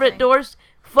you Limp did, Bizkit Fred thing. Durst?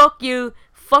 Fuck you.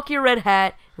 Fuck your red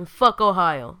hat. And fuck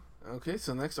Ohio. Okay,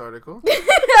 so next article.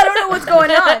 I don't know what's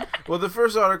going on. Well, the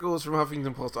first article is from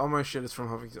Huffington Post. All my shit is from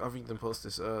Huffington Post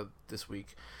this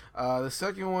week. The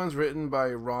second one's written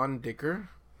by Ron Dicker.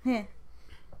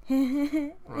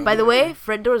 By the way,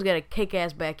 Fred Durst got a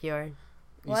kick-ass backyard.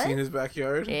 You What? seen his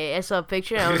backyard? Yeah, I saw a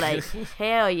picture and I was like,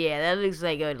 hell yeah, that looks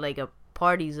like a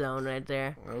party zone right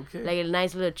there. Okay. Like a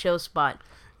nice little chill spot.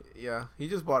 Yeah, he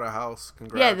just bought a house.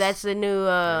 Congrats. Yeah, that's the new,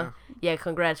 yeah,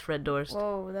 congrats, Fred Durst.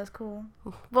 Whoa, that's cool.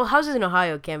 Well, houses in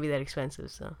Ohio can't be that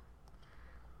expensive, so.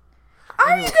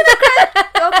 Are you gonna?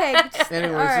 Okay. Just,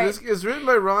 Anyway, all right. so this is written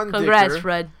by Ron Congrats, Dicker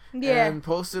Fred. Yeah. and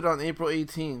posted on April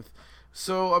 18th.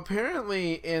 So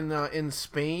apparently in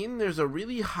Spain, there's a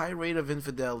really high rate of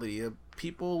infidelity.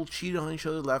 People cheat on each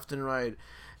other left and right,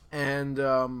 and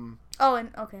Oh, and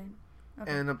okay.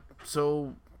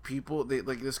 so people they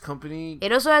like this company.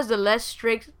 It also has the less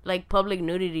strict, like, public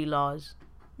nudity laws.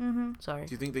 Mm-hmm. Sorry.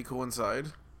 Do you think they coincide?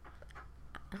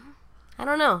 I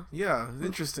don't know. Yeah,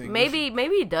 interesting. Maybe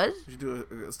it does. We should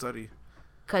do a study.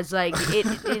 Because, like,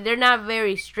 they're not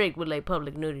very strict with, like,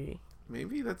 public nudity.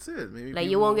 Maybe that's it. Maybe Like,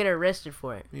 you won't get arrested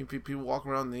for it. Maybe people walk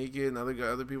around naked, and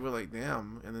other people are like,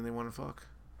 "Damn," and then they want to fuck.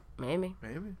 Maybe.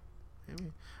 Maybe.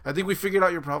 I think we figured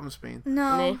out your problem, Spain.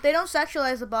 No, Nah. they don't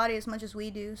sexualize the body as much as we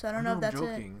do, so I don't know No, if I'm that's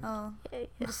joking. it. Oh, Yeah,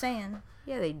 I'm just saying.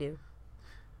 yeah, they do.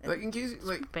 Like in case,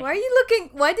 like Spain. Why are you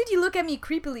looking? Why did you look at me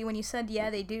creepily when you said, "Yeah,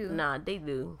 they do"? Nah, they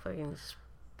do. Fucking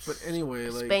but anyway,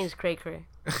 like Spain's cray cray.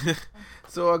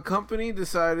 So a company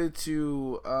decided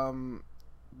to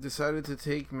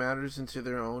take matters into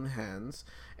their own hands,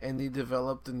 and they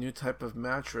developed a new type of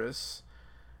mattress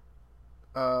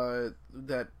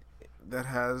that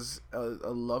has a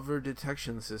lover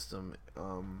detection system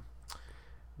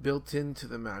built into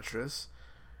the mattress.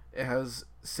 It has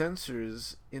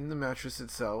sensors in the mattress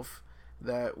itself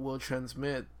that will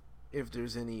transmit if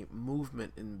there's any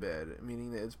movement in bed,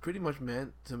 meaning that it's pretty much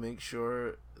meant to make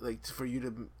sure, like, for you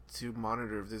to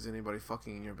monitor if there's anybody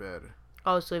fucking in your bed.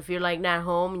 Oh, so if you're like not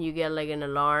home, you get like an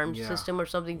alarm Yeah. system or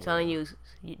something telling you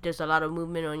there's a lot of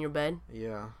movement on your bed.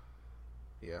 Yeah.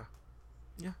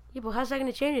 Yeah, but how's that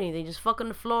gonna change anything? Just fuck on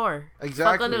the floor.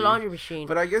 Exactly. Fuck on the laundry machine.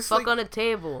 But I guess fuck like, on the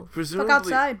table. presumably,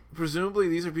 outside. Presumably,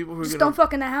 these are people who are Just gonna. don't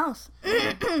fuck in the house.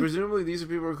 Presumably, these are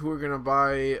people who are gonna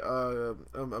buy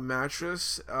a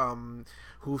mattress,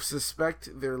 who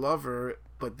suspect their lover,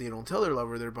 but they don't tell their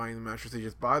lover they're buying the mattress. They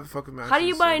just buy the fucking mattress. How do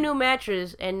you buy a and- new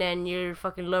mattress and then your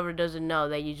fucking lover doesn't know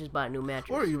that you just bought a new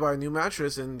mattress? Or you buy a new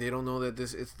mattress and they don't know that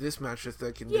it's this mattress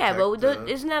that can. Yeah, detect, but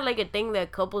isn't that like a thing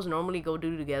that couples normally go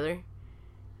do together?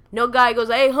 No guy goes,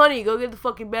 "Hey, honey, go get the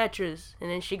fucking mattress," and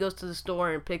then she goes to the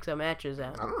store and picks a mattress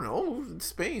out. I don't know. It's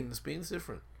Spain. Spain's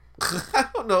different. I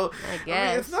don't know. I I mean,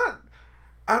 guess. it's not.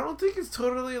 I don't think it's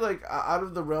totally like out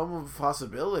of the realm of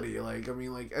possibility. Like, I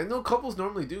mean, like I know couples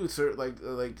normally do search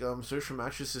for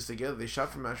mattresses together. They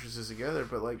shop for mattresses together,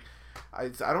 but like, I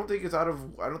don't think it's I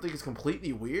don't think it's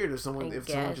completely weird if someone guess.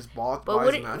 just buys But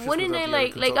a mattress. wouldn't without they the other like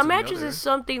a consulting the mattress other. is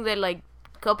something that like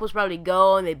couples probably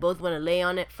go and they both want to lay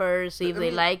on it first, see if I they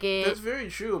mean, like it. That's very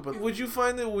true. But would you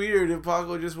find it weird if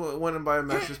Paco just went and buy a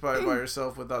mattress by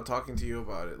herself without talking to you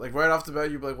about it? Like right off the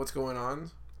bat, you'd be like, "What's going on?"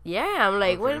 Yeah, I'm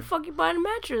like, where Okay. the fuck you buying a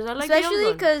mattress? I like Especially the other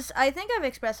one. because I think I've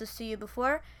expressed this to you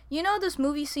before. You know those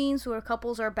movie scenes where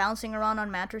couples are bouncing around on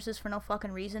mattresses for no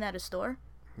fucking reason at a store?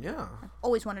 Yeah.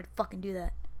 Always wanted to fucking do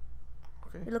that.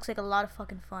 Okay. It looks like a lot of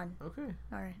fucking fun. Okay.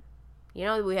 Alright. You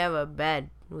know we have a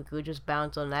bed. We could just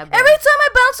bounce on that bed. Every time I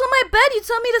bounce on my bed, you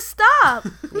tell me to stop.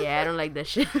 Yeah, I don't like that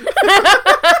shit.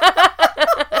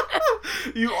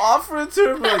 You offer it to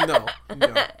her, but no.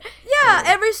 Yeah,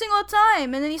 every single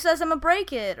time. And then he says I'm gonna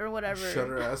break it or whatever. Shut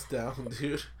her ass down,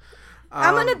 dude.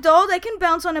 I'm an adult. I can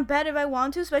bounce on a bed if I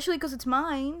want to, especially because it's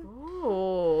mine.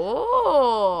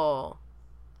 Oh.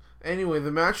 Anyway,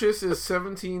 the mattress is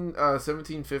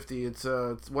 $17.50. It's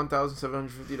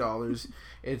 $1,750.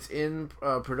 It's in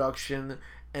production,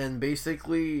 and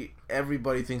basically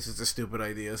everybody thinks it's a stupid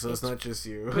idea. So it's not just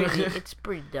you. It's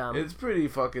pretty dumb. It's pretty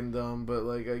fucking dumb, but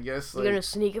like I guess You're like gonna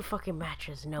sneak a fucking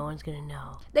mattress. No one's gonna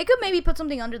know. They could maybe put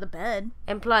something under the bed.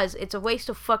 And plus, it's a waste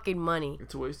of fucking money.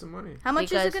 it's a waste of money. How much is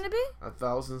Because- it gonna be?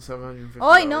 $1,750.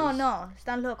 Oh, no.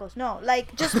 Están locos. No.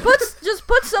 Like, just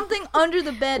put something under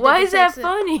the bed. Why is that detects it.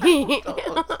 funny?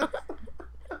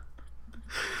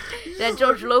 That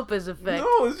George Lopez effect.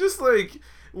 No, it's just like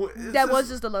That was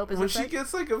just the Lopez when effect. she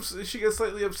gets like she gets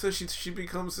slightly upset. She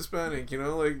becomes Hispanic. You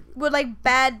know, like With, like,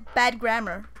 bad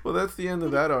grammar. well, that's the end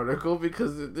of that article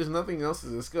because there's nothing else to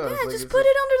discuss. Yeah, Like, just it's put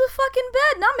it under the fucking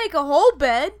bed. Not make a whole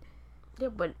bed. Yeah,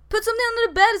 but Put something under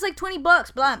the bed. It's like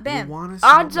 $20. Blam, You bam. wanna sell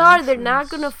odds are they're not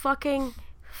mattress. gonna fucking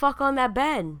fuck on that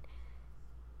bed.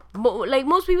 Like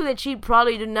most people that cheat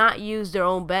probably do not use their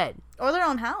own bed. Or their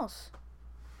own house.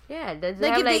 Yeah, they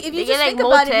Like, have, if you they just get, like, think about it, if you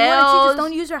want to cheat, motels. just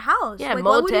don't use your house. Yeah, like,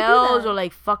 why would you do motels that? or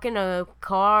like fucking a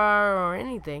car or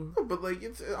anything. But like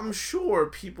I'm sure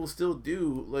people still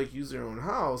do like use their own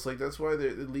house. Like that's why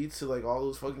it leads to like all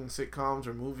those fucking sitcoms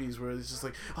or movies where it's just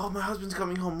like, oh, my husband's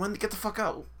coming home. When get the fuck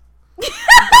out.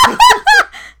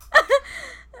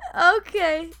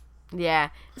 Okay. Yeah.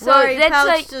 Sorry, well, that's Pouch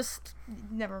like, just...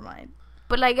 Never mind.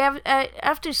 but like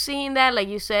after seeing that, like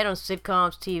you said, on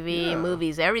sitcoms, TV, Yeah.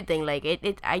 movies, everything, like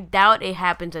it, I doubt it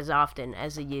happens as often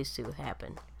as it used to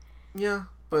happen. Yeah,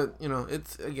 but you know,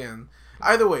 it's again.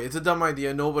 Either way, it's a dumb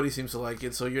idea. Nobody seems to like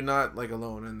it, so you're not like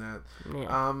alone in that.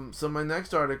 Yeah. So my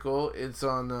next article, it's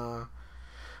on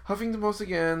Huffington Post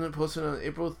again, posted on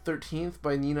April 13th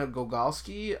by Nina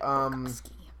Gogalski.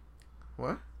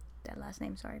 What? That last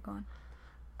name, sorry, go on.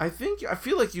 I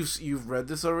feel like you've read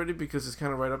this already because it's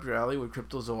kind of right up your alley with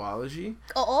cryptozoology.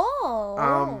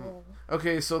 Oh.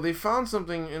 Okay, so they found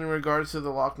something in regards to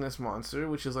the Loch Ness Monster,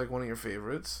 which is like one of your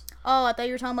favorites. Oh, I thought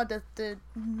you were talking about the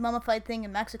mummified thing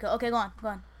in Mexico. Okay, go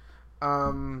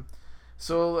on.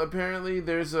 So apparently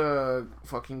there's a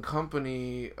fucking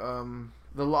company,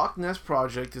 The Loch Ness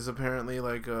Project is apparently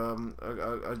like a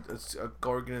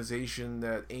organization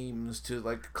that aims to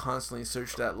like constantly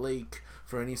search that lake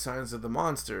for any signs of the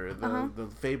monster, the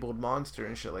fabled monster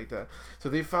and shit like that. So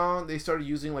they started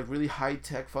using like really high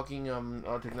tech fucking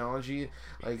technology,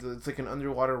 like it's like an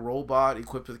underwater robot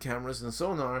equipped with cameras and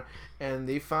sonar, and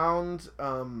they found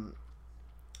a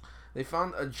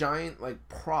giant like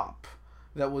prop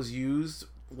that was used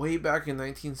way back in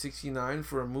 1969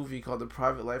 for a movie called The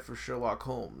Private Life of Sherlock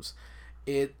Holmes.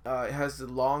 It has the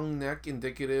long neck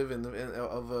indicative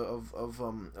of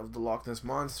the Loch Ness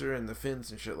monster and the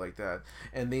fins and shit like that.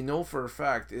 And they know for a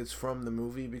fact it's from the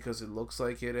movie because it looks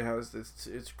like it. It has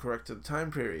it's correct to the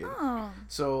time period. Oh.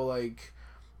 So like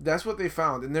that's what they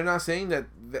found, and they're not saying that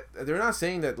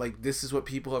like this is what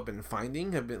people have been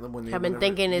finding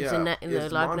thinking it's in the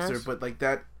Loch Ness, but like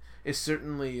that. It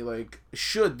certainly like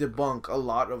should debunk a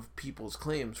lot of people's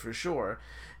claims for sure.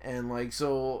 And like,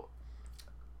 so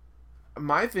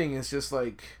my thing is just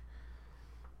like,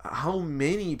 how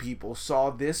many people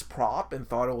saw this prop and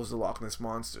thought it was the Loch Ness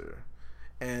monster?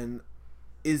 And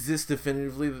is this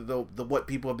definitively the what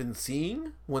people have been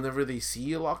seeing whenever they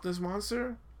see a Loch Ness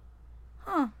monster?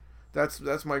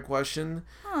 That's my question.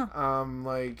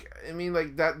 Like, I mean,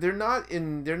 like that they're not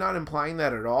implying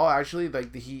that at all. Actually,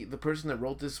 like the person that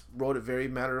wrote this wrote it very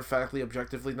matter of factly,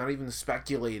 objectively, not even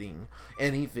speculating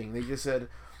anything. They just said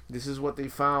this is what they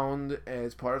found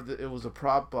as part of it was a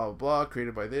prop, blah blah blah,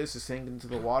 created by this. It sank into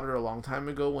the water a long time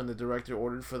ago when the director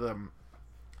ordered for them.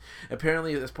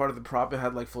 Apparently, as part of the prop, it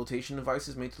had like flotation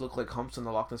devices made to look like humps on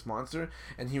the Loch Ness monster,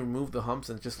 and he removed the humps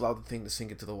and just allowed the thing to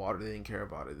sink into the water. They didn't care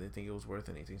about it. They didn't think it was worth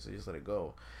anything, so they just let it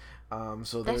go.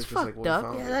 So that's just like, fucked up.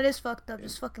 found Yeah, it. that is fucked up.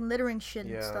 Just fucking littering shit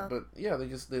and Yeah, stuff. but yeah,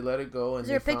 they let it go. And is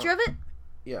there a picture of it?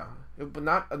 Yeah, but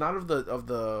not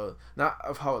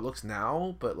of how it looks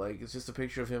now, but like it's just a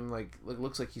picture of him like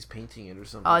looks like he's painting it or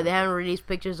something. Oh, they haven't released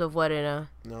pictures of what it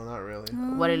No, not really.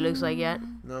 what it looks like yet.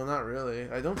 No, not really.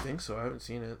 I don't think so. I haven't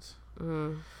seen it.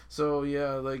 Mm. So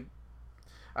yeah, like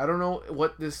I don't know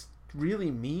what this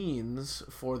really means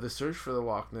for the search for the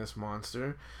Loch Ness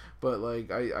monster, but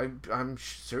like I'm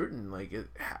certain like it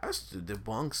has to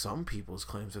debunk some people's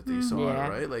claims that they saw it,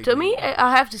 right? Like to me,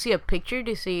 I have to see a picture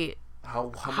to see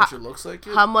how much it looks like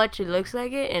it. How much it looks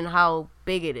like it and how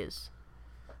big it is.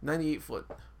 98 foot.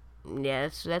 Yeah,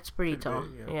 that's pretty tall.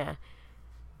 Big, yeah,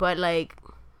 but like,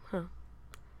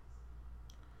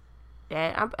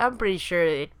 yeah, I'm pretty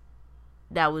sure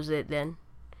that was it. Then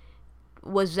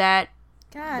was that?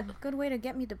 God, good way to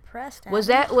get me depressed. Was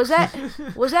that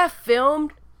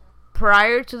filmed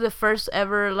prior to the first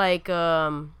ever like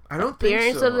I don't appearance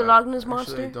think so. of the Loch Ness Actually,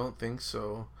 monster? I don't think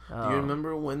so. Oh. Do you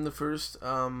remember when the first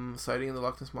sighting of the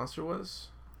Loch Ness monster was?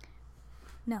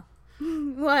 No.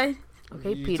 What?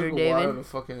 Okay, You Peter took a while David. to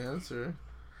fucking answer.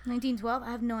 1912?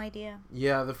 I have no idea.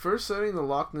 Yeah, the first sighting of the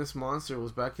Loch Ness monster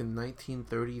was back in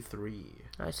 1933.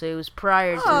 I say it was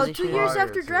prior to Oh, the 2 shit. years Prior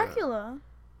after to that. Dracula.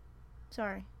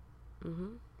 Sorry.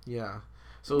 Mhm. Yeah.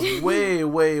 So it's way,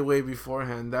 way, way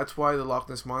beforehand. That's why the Loch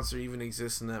Ness monster even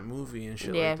exists in that movie and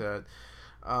shit Yeah. like that.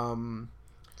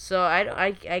 So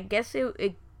I guess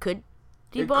it could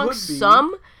It debunk could be.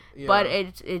 some, Yeah. but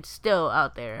it's still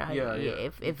out there. Yeah.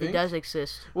 If You it think? does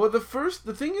exist. Well, the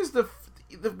thing is the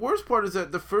worst part is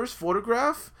that the first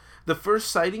photograph, the first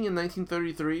sighting in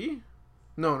 1933.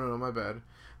 No, my bad.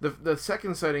 The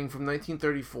second sighting from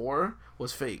 1934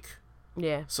 was fake.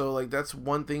 Yeah. So like that's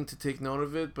one thing to take note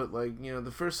of it, but like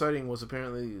the first sighting was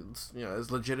apparently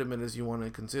as legitimate as you want to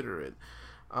consider it.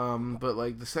 But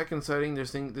like the second sighting,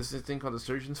 there's this thing called the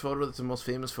surgeon's photo. That's the most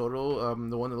famous photo.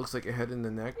 The one that looks like a head in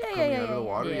the neck coming out of the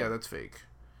water. yeah. Yeah, that's fake.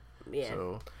 Yeah.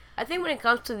 So I think when it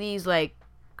comes to these like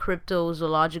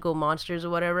cryptozoological monsters or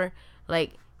whatever,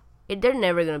 like they're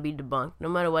never gonna be debunked, no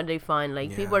matter what they find.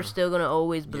 Like people are Yeah. still gonna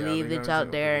always Yeah, believe they're it's gonna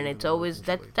out there, and believe it's in it always and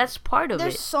shit like that's part of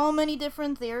There's it. so many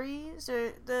different theories.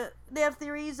 They have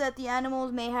theories that the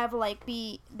animals may have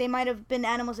they might have been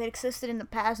animals that existed in the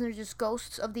past and they're just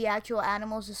ghosts of the actual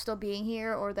animals just still being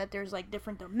here, or that there's like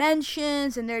different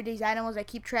dimensions and there are these animals that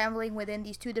keep traveling within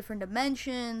these two different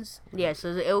dimensions. Yeah, so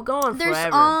it will go on There's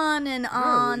forever. on and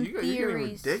on you're getting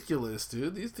theories. ridiculous,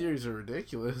 dude. These theories are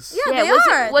ridiculous. Yeah, Yeah, they was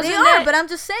it- are. wasn't They are. that- But I'm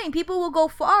just saying, people will go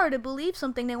far to believe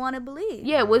something they want to believe.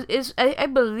 Yeah, I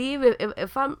believe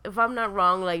if I'm not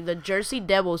wrong, like the Jersey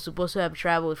Devil is supposed to have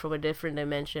traveled from a different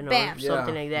dimension or Bam.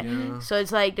 something Yeah, like that. yeah. So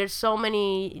it's like there's so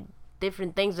many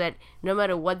different things that no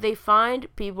matter what they find,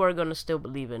 people are gonna still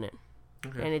believe in it,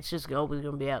 Okay. and it's just always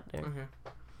gonna be out there. Okay.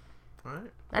 All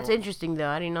right. That's Well, interesting though.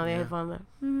 I didn't know they yeah. had found that.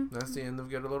 That's the end of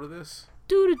Get a Load of This.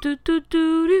 Do do do do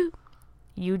do do.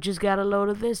 You just got a load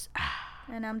of this.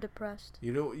 And I'm depressed.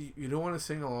 You don't want to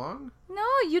sing along? No,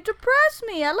 you depress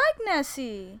me. I like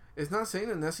Nessie. It's not saying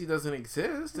that Nessie doesn't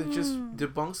exist. It just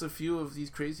debunks a few of these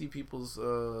crazy people's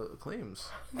claims.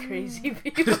 Crazy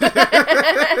people.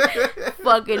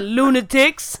 Fucking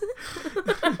lunatics.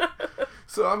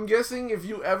 So I'm guessing if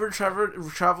you ever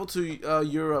travel to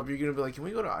Europe, you're gonna be like, can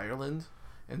we go to Ireland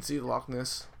and see Loch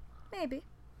Ness? Maybe.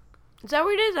 Is that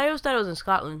where it is? I always thought it was in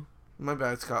Scotland. My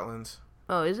bad, Scotland.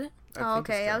 Oh, is it? Oh, think it's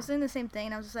okay. I down. was doing the same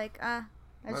thing. I was just like, I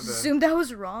My just bad. assumed I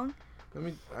was wrong.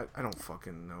 I don't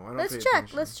fucking know. I don't Let's pay check.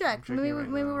 attention. Let's I'm check. checking Maybe right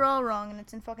maybe now. we're all wrong and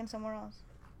it's in fucking somewhere else.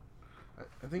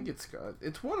 I think it's Scott.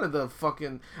 It's one of the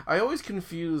fucking. I always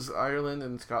confuse Ireland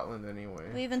and Scotland anyway.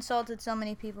 We've insulted so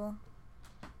many people.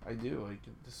 I do. Like,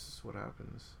 this is what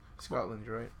happens. Scotland,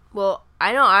 you're right. Well,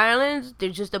 I know Ireland, they're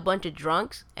just a bunch of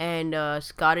drunks, and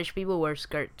Scottish people wear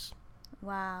skirts.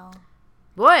 Wow.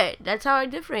 What? That's how I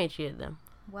differentiate them.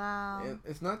 Wow. And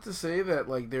it's not to say that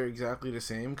like they're exactly the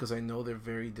same because I know they're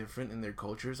very different in their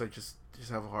cultures. I just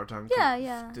have a hard time. Yeah, to-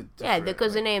 yeah. to Yeah, different,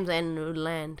 because the like, names end with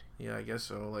land. Yeah, I guess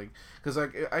so. Like, cause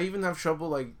like I even have trouble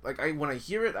like I when I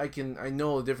hear it, I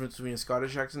know the difference between a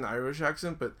Scottish accent and Irish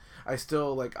accent, but I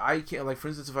still like I can't like for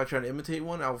instance if I try to imitate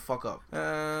one, I'll fuck up.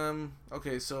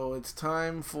 Okay, so it's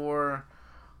time for.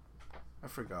 I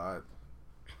forgot.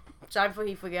 Sorry for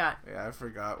he forgot. Yeah, I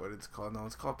forgot what it's called. No,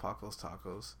 it's called Paco's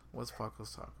Tacos. What's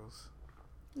Paco's Tacos?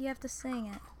 You have to sing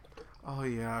it. Oh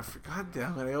yeah, I forgot.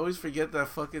 Damn it! I always forget that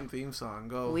fucking theme song.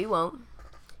 Go. We won't.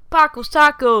 Paco's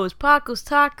Tacos. Paco's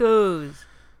Tacos.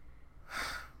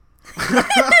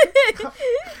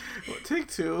 Take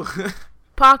two.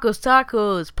 Paco's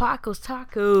Tacos. Paco's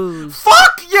Tacos.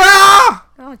 Fuck yeah!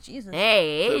 Oh Jesus.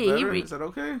 Hey, Is that he better? Is that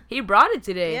okay? he brought it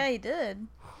today. Yeah, he did.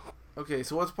 Okay,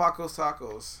 so what's Paco's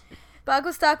Tacos?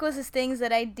 Pacos tacos is things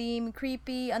that I deem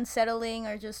creepy, unsettling,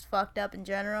 or just fucked up in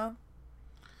general.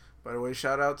 By the way,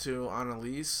 shout out to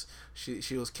Annalise.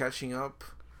 She was catching up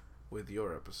with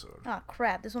your episode. Oh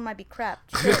crap! This one might be crap.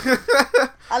 Shit.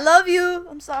 I love you.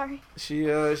 I'm sorry. She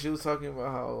was talking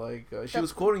about how like she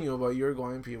was quoting you about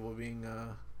Uruguayan people being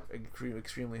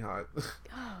extremely hot.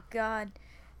 Oh God.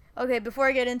 Okay, before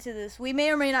I get into this, we may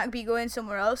or may not be going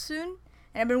somewhere else soon,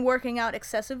 and I've been working out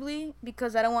excessively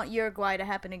because I don't want Uruguay to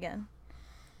happen again.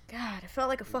 God, I felt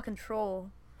like a fucking troll,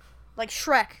 like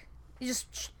Shrek. You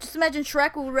just imagine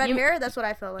Shrek with red hair. That's what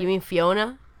I felt like. You mean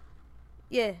Fiona?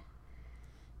 Yeah.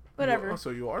 Whatever. So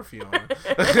you are Fiona.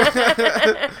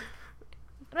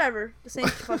 Whatever. The same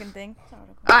fucking thing.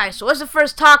 Alright, so what's the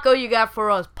first taco you got for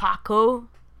us, Paco?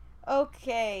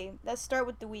 Okay, let's start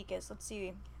with the weakest. Let's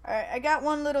see. Alright, I got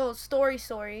one little story,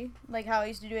 like how I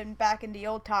used to do it back in the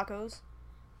old tacos.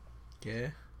 Yeah.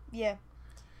 Yeah.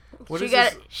 What She is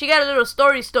got this? she got a little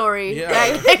story.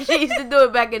 Yeah. Like she used to do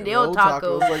it back in the old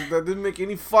tacos. Like that didn't make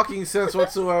any fucking sense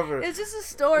whatsoever. It's just a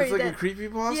story. It's like that, a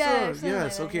creepypasta? Yeah, something Yes,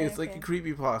 like that, okay, yeah, it's like okay. a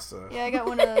creepypasta. yeah, I got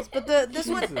one of those. But this Jesus.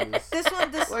 one.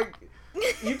 Like,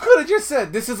 you could have just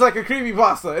said, this is like a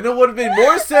creepypasta, and it would have made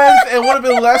more sense and would have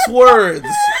been less words.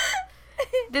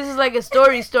 This is like a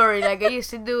story like I used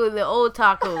to do in the old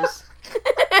tacos.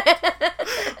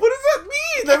 What does that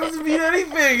mean? That doesn't mean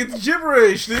anything. It's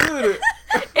gibberish, dude.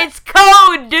 It's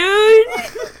code, dude. Shut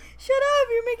up!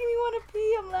 You're making me want to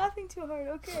pee. I'm laughing too hard.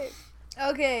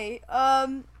 Okay.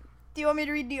 Do you want me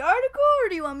to read the article, or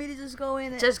do you want me to just go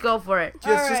in? Just go for it. Just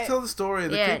Alright. tell the story,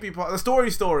 the Yeah. creepypasta,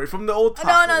 the story from the old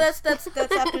tacos. No, that's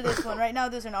after this one. Right now,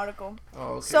 there's an article. Oh,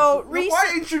 okay. So,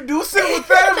 why introduce it with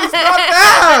that if it's not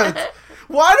that?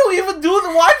 Why do we even do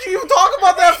that? Why'd you even talk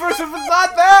about that first if it's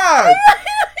not that?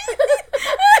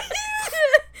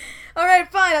 All right,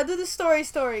 fine. I'll do the story.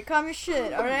 Calm your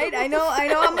shit. All right. I know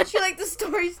how much you like the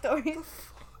story.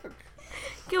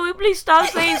 Can we please stop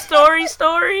saying story?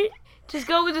 Just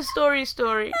go with the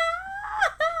story.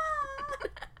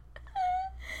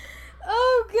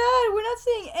 Oh God, we're not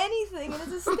saying anything, and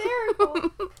it's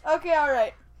hysterical. Okay, all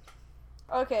right.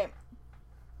 Okay.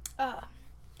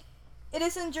 It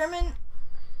is in German.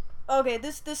 Okay,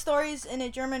 this story is in a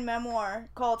German memoir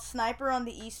called "Sniper on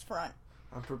the East Front."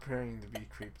 I'm preparing to be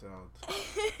creeped out.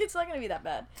 It's not gonna be that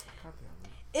bad. God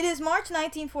damn it. It is March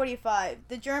 1945.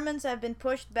 The Germans have been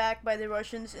pushed back by the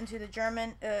Russians into the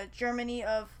Germany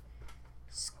of.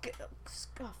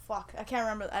 Oh fuck! I can't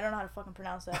remember. I don't know how to fucking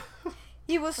pronounce that.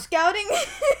 He was scouting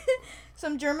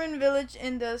some German village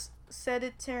in the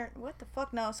Sedentary. What the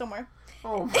fuck? No, somewhere.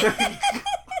 Oh man.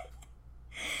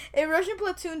 A Russian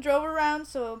platoon drove around,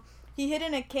 so he hid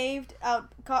in a caved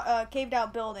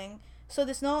out building. So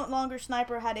this no longer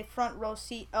sniper had a front row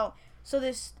seat. Oh, so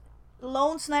this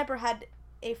lone sniper had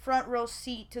a front row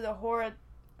seat to the horror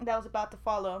that was about to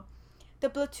follow. The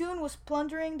platoon was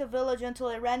plundering the village until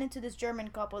it ran into this German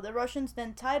couple. The Russians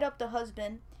then tied up the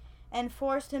husband and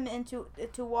forced him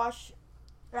to wash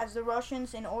as the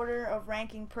Russians, in order of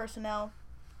ranking personnel,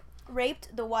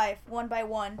 raped the wife one by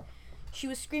one. She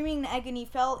was screaming in agony,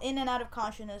 fell in and out of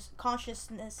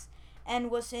consciousness, and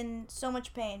was in so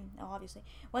much pain. Oh, obviously.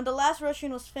 When the last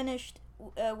Russian was finished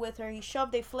with her, he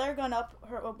shoved a flare gun up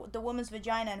the woman's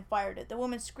vagina and fired it. The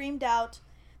woman screamed out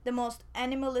the most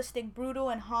animalistic, brutal,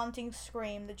 and haunting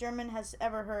scream the German has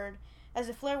ever heard. As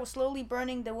the flare was slowly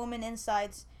burning the woman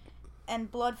insides, and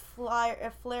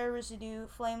flare residue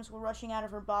flames were rushing out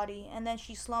of her body, and then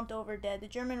she slumped over dead. The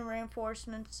German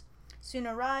reinforcements soon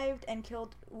arrived and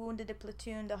wounded the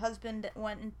platoon. The husband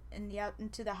went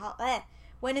into the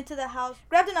house,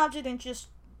 grabbed an object, and just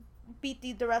beat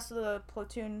the rest of the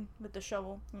platoon with the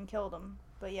shovel and killed them.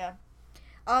 But yeah,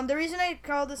 the reason I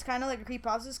call this kind of like a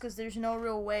creepypasta is because there's no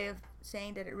real way of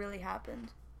saying that it really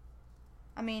happened.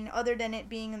 I mean, other than it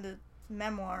being in the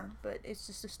memoir, but it's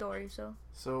just a story.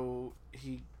 So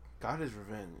he got his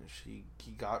revenge. He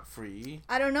got free.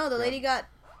 I don't know. The lady got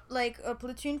like a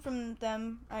platoon from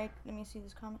them. Let me see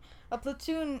this comment. A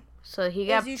platoon. So he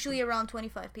got is usually around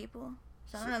 25 people.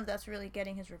 So I don't know if that's really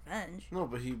getting his revenge. No,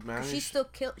 but he managed. She's still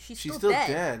killed. She's still dead.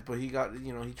 dead. But he got.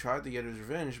 He tried to get his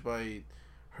revenge by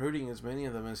hurting as many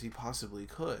of them as he possibly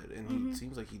could, and he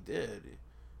seems like he did.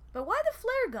 But why the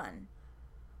flare gun?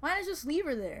 Why not just leave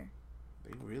her there?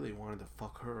 They really wanted to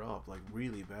fuck her up, like,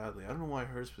 really badly. I don't know why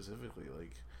her specifically,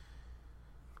 like...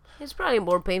 It's probably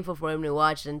more painful for him to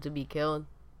watch than to be killed.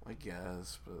 I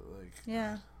guess, but, like...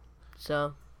 Yeah.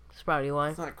 So, that's probably why.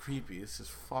 It's not creepy, it's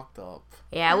just fucked up.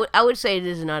 Yeah, I would say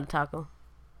this is not a taco.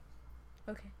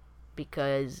 Okay.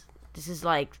 Because this is,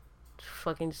 like,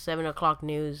 fucking 7 o'clock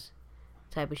news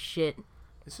type of shit.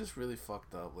 It's just really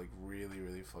fucked up, like, really,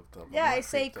 really fucked up. Yeah, I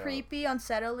say creepy,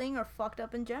 unsettling, or fucked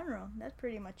up in general. That's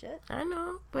pretty much it. I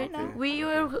know, but Okay. we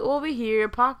were over here,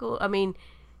 Pouch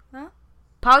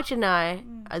and I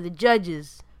are the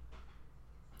judges.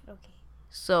 Okay.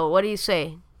 So, what do you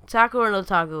say? Taco or no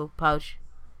taco, Pouch?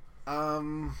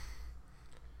 I'm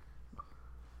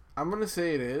gonna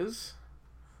say it is,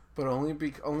 but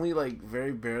only like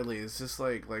very barely. It's just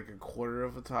like a quarter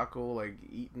of a taco, like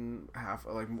eaten half,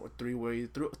 like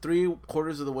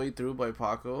 3/4 of the way through by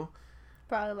Paco.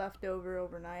 Probably left over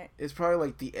overnight. It's probably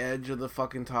like the edge of the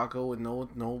fucking taco with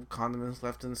no condiments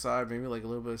left inside. Maybe like a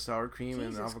little bit of sour cream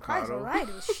and Jesus avocado. Christ, alright,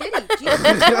 it was shitty.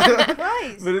 Jesus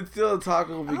Christ. But it's still a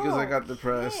taco because I got Okay.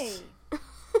 depressed.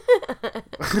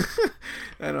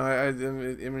 I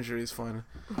know, imagery is fun.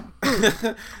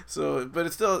 So, but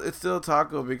it's still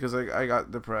taco because I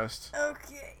got depressed.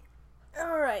 Okay.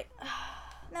 Alright.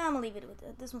 Now I'm gonna leave it with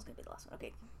it. This one's gonna be the last one.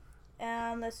 Okay.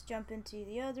 Let's jump into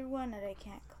the other one that I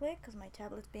can't click because my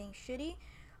tablet's being shitty.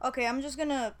 Okay, I'm just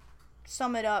gonna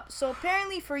sum it up. So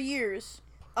apparently for years,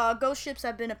 ghost ships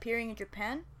have been appearing in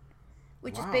Japan,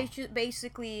 which Wow. is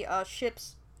basically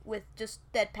ships with just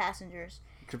dead passengers.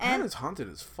 Japan And- is haunted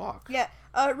as fuck. Yeah.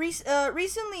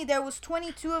 Recently there was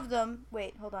 22 of them.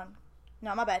 Wait, hold on.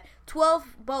 No, my bad.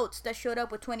 12 boats that showed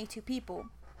up with 22 people.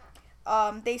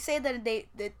 They say that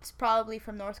it's probably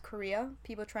from North Korea.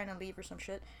 People trying to leave or some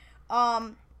shit.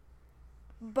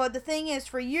 But the thing is,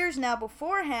 for years now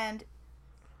beforehand,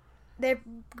 their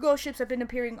ghost ships have been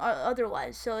appearing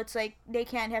otherwise. So it's like they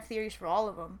can't have theories for all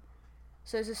of them.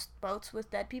 So it's just boats with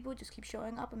dead people just keep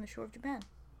showing up on the shore of Japan.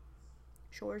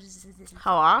 Shores.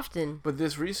 How often? But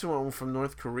this recent one from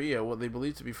North Korea, what they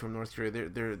believe to be from North Korea,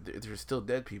 they're still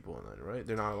dead people in it, right?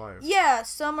 They're not alive. Yeah,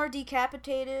 some are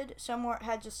decapitated. Some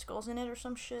had just skulls in it or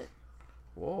some shit.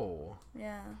 Whoa,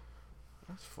 Yeah.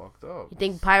 that's fucked up. You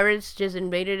think pirates just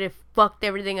invaded it, fucked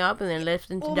everything up, and then left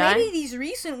them to Well, die? maybe these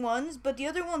recent ones, but the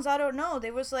other ones I don't know.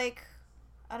 They was like,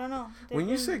 I don't know. When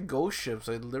you said ghost ships,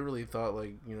 I literally thought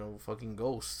like fucking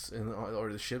ghosts,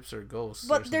 or the ships are ghosts. or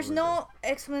but something there's like no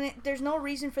explanation. There's no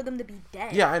reason for them to be dead.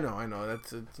 that. Yeah, I know.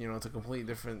 That's it's a completely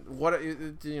different. They're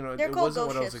it called wasn't ghost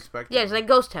what I was ships. expecting. Yeah, it's like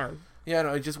Ghost Town. Yeah,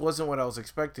 no, it just wasn't what I was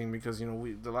expecting because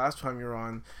the last time you were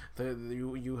on,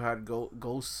 you had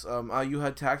ghosts. You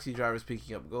had taxi drivers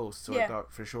picking up ghosts, so I Yeah.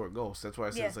 thought for sure ghosts. That's why I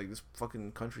said Yeah. it's like this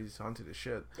fucking country's haunted as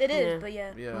shit. It is, Yeah. but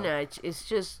yeah. Yeah. No, it's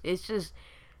just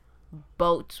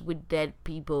boats with dead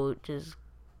people. Just,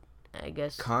 I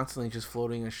guess. Constantly just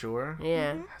floating ashore.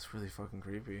 Yeah. That's really fucking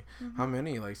creepy. Mm-hmm. How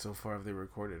many so far have they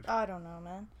recorded? I don't know,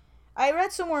 man. I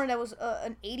read somewhere that was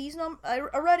an 80s number. I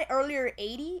read it earlier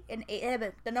 80 and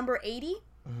the number 80.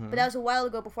 But that was a while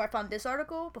ago before I found this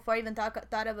article. Before I even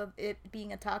thought of it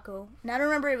being a taco. And I don't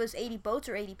remember if it was 80 boats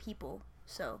or 80 people.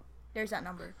 So There's that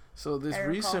number. So this I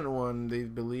recall. recent one, they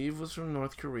believe, was from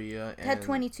North Korea. It had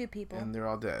 22 people And they're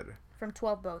all dead. from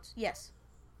 12 boats. Yes.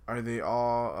 Are they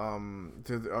all,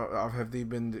 have they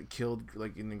been killed,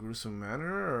 like, in a gruesome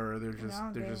manner? Or they're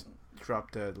just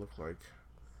drop dead, look like?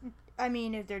 I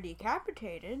mean, if they're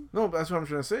decapitated. No, that's what I'm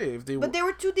trying to say. But they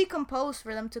were too decomposed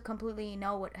for them to completely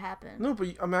know what happened. No, but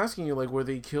I'm asking you, like, were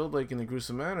they killed, like, in a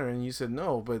gruesome manner? And you said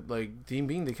no, but, like, being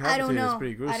decapitated is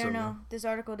pretty gruesome. I don't know. This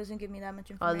article doesn't give me that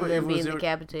much Other information. than being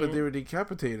decapitated. But they were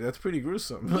decapitated. That's pretty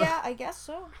gruesome. Yeah, I guess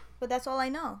so. But that's all I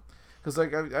know. Because,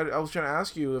 like, I was trying to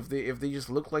ask you if they just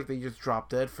look like they just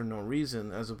dropped dead for no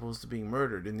reason as opposed to being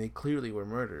murdered, and they clearly were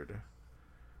murdered.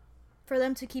 For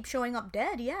them to keep showing up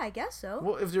dead, yeah, I guess so.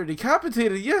 Well, if they're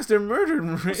decapitated, yes, they're murdered,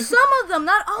 Maria. Some of them,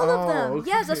 not all of them. okay.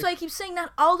 Yes, that's why I keep saying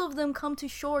not all of them come to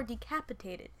shore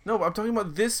decapitated. No, but I'm talking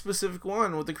about this specific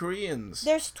one with the Koreans.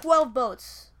 There's 12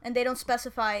 boats, and they don't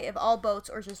specify if all boats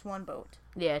or just one boat.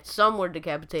 Yeah, some were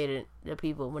decapitated, the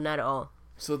people, but not all.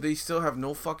 So they still have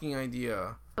no fucking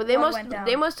idea. But they What went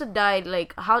down? must have died,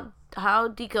 like, how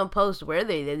decomposed were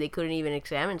they that they couldn't even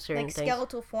examine certain Like things?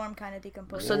 skeletal form kind of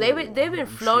decomposed. So they've been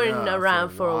floating Yeah, around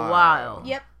for for a a while. while.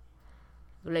 Yep.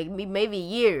 Like maybe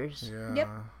years. Yeah. Yep.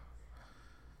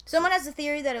 Someone has a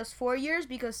theory that it was 4 years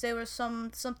because there was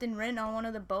something written on one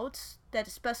of the boats that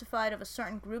specified of a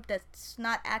certain group that's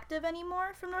not active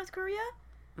anymore from North Korea.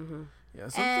 Yeah,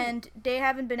 something, And they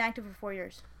haven't been active for 4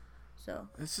 years. So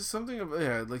it's just something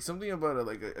about something about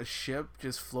a ship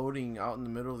just floating out in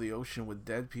the middle of the ocean with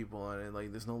dead people on it.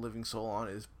 Like there's no living soul on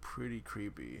it. Is pretty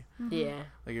creepy. Yeah.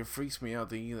 Like it freaks me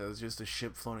out thinking that it's just a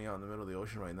ship floating out in the middle of the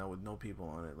ocean right now with no people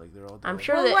on it. Like they're all dead. I'm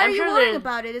sure well, that why are I'm you sure worrying that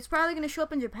about it? It's probably going to show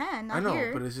up in Japan, not I know,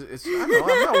 here. but it's I know,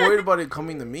 I'm not worried about it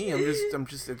coming to me. I just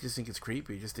think it's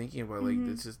creepy. Just thinking about like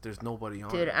it's just there's nobody on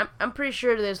dude, it. I'm pretty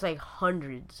sure there's like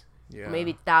hundreds, Yeah.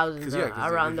 maybe thousands 'Cause,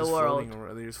 'cause around they're the just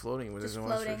world. they're just floating when Just there's no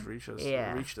one floating. to reach us.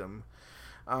 Yeah. Reach them.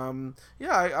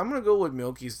 Yeah, I'm gonna go with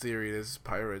Milky's theory. This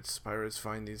pirates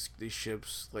find these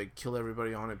ships, like kill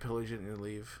everybody on it, pillage it, and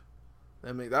leave.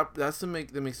 That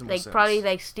makes the most Like sense. probably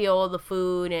like steal all the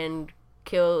food and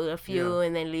kill a few Yeah.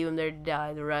 and then leave them there to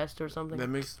die the rest or something. That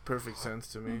makes perfect sense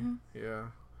to me. Yeah.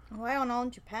 Why on all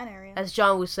in Japan area? As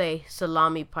John would say,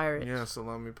 salami pirates. Yeah,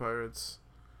 salami pirates.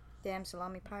 Damn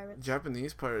salami pirates.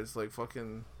 Japanese pirates, like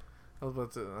fucking.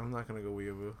 I'm not gonna go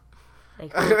weeaboo.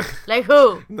 Like who? Like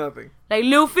who? Nothing. Like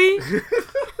Luffy?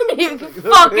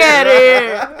 Fuck out of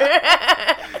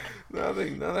here!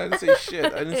 Nothing. No, I didn't say shit.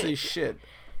 I didn't say shit.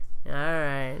 All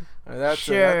right. That's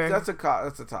Sure. that's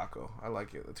a taco. I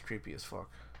like it. That's creepy as fuck.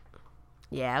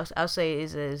 Yeah, I'll say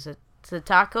it's a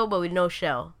taco, but with no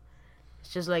shell.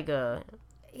 It's just like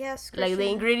Yes, like the Christian.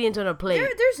 ingredients on a plate.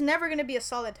 There's never going to be a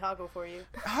solid taco for you.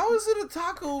 How is it a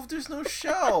taco if there's no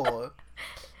shell?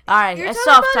 All right, You're a talking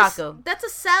soft about taco. that's a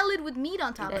salad with meat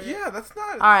on top of it. Yeah, that's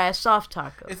not. All right, a soft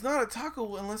taco. It's not a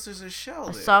taco unless there's a shell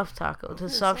A there. soft taco with Okay, a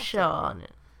soft soft shell taco. on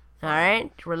it. All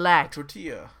right, relax.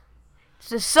 Tortilla.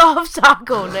 It's a soft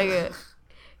taco, nigga.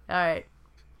 All right.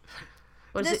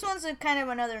 What's This it? one's a kind of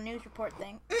another news report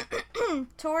thing.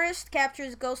 Tourist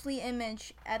captures ghostly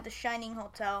image at the Shining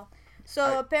Hotel.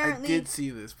 So apparently, I did see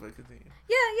this, but continue.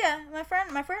 yeah. My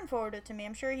friend forwarded it to me.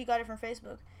 I'm sure he got it from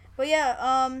Facebook. But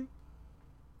yeah,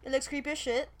 it looks creepy as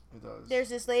shit. It does. There's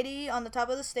this lady on the top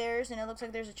of the stairs, and it looks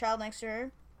like there's a child next to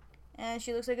her, and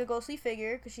she looks like a ghostly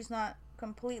figure because she's not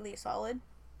completely solid.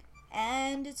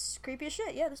 And it's creepy as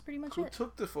shit. Yeah, that's pretty much Who it.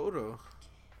 took the photo?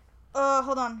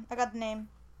 Hold on, I got the name.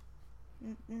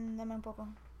 Dame un poco.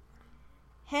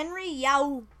 Henry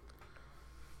Yao.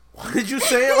 Why did you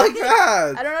say it like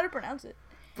that? I don't know how to pronounce it.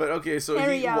 But okay, so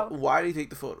Henry Yao. why did he take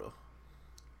the photo?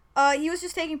 He was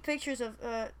just taking pictures of.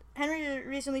 Henry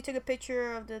recently took a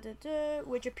picture of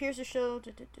which appears to show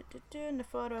in the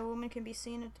photo a woman can be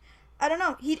seen. I don't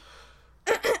know.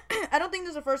 I don't think this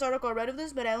is the first article I read of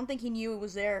this, but I don't think he knew it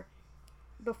was there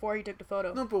before he took the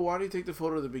photo. No, but why did he take the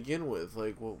photo to begin with?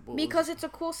 Like, what Because it's a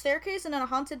cool staircase and in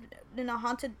a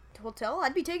haunted hotel.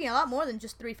 I'd be taking a lot more than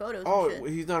just 3 photos. Oh, and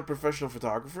shit. he's not a professional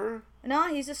photographer?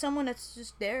 No, he's just someone that's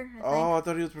just there. I think. Oh, I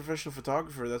thought he was a professional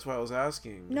photographer. That's why I was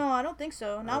asking. No, I don't think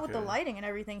so. Not with the Okay. lighting and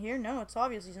everything here. No, it's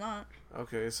obvious he's not.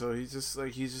 Okay, so he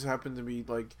just happened to be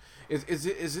like, is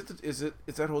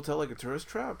that hotel like a tourist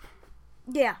trap?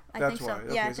 Yeah, I That's think why. so.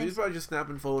 Okay, Yeah, I so think he's so. probably just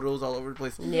snapping photos all over the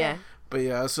place. Yeah. But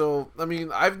yeah, so I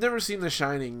mean, I've never seen The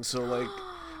Shining, so like,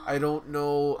 I don't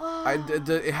know.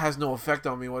 It has no effect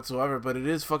on me whatsoever. But it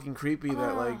is fucking creepy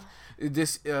that like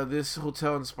this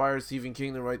hotel inspired Stephen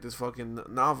King to write this fucking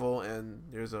novel, and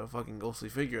there's a fucking ghostly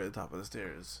figure at the top of the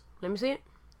stairs. Let me see it.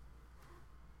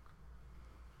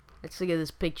 Let's look at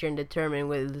this picture and determine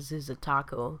whether this is a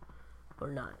taco or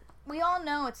not. we all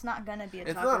know it's not gonna be a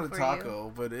It's taco not a for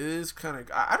taco, but it is kind of.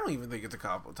 I don't even think it's a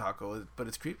taco, but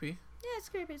it's creepy. you. Yeah, it's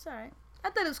creepy. It's alright. I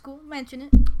thought it was cool. Mention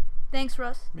it. Thanks,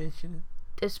 Russ. Mention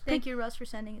it. Thank you, Russ, for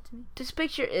sending it to me. This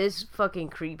picture is fucking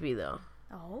creepy though.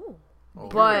 Oh.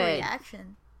 But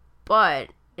Reaction. but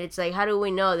it's like, how do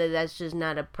we know that that's just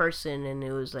not a person and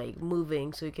it was like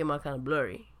moving, so it came out kind of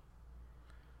blurry?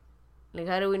 Like,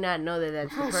 how do we not know that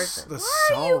that's the person? The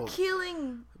Why are you salt.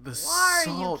 killing? The Why are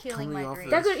you salt killing coming my off dream?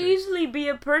 That that could shit. easily be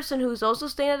a person who's also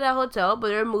staying at that hotel, but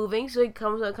they're moving, so it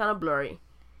comes out kind of blurry.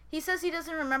 He says he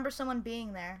doesn't remember someone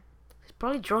being there. He's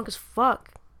probably drunk as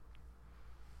fuck.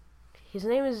 His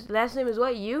last name is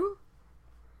what? You?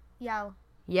 Yao.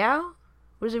 Yao?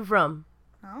 Where's he from?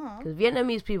 Oh. Because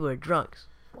Vietnamese people are drunks.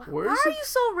 Why Where's are the- you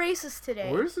so racist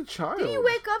today? Where's the child? Did you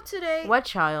wake up today? What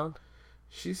child?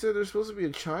 She said there's supposed to be a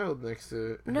child next to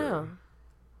her. No.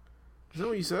 Is that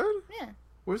what you said? Yeah.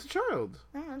 Where's the child?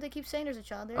 I don't know. They keep saying there's a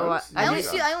child there. Oh, I only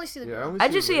see the Yeah, girl. I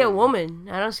just see a woman.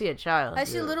 I don't see a child. I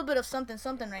see a Yeah. little bit of something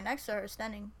right next to her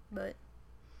standing, but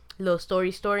Little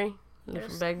story. From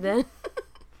There's- back then.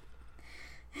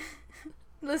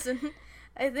 listen,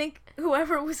 I think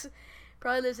whoever was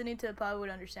probably listening to the pod would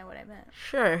understand what I meant.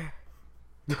 Sure.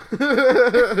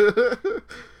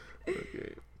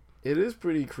 Okay. It is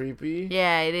pretty creepy.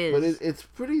 Yeah, it is. But it's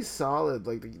pretty solid.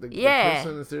 Like the Yeah.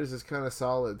 person upstairs is kind of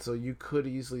solid, so you could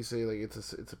easily say like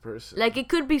it's a person. Like, it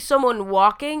could be someone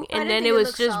walking, I and didn't then think it it was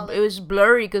looked just solid. it was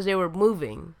blurry because they were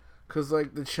moving. Cause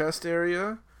like the chest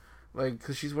area, like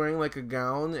cause she's wearing like a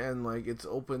gown and like it's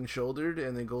open shouldered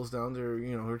and it goes down to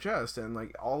her chest and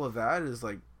like all of that is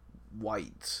like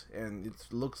white and it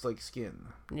looks like skin.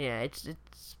 Yeah, it's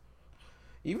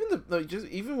Even the like just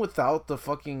even without the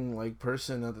fucking like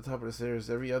person at the top of the stairs,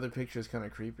 every other picture is kind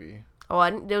of creepy. Oh,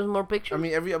 there was more pictures. I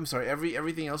mean,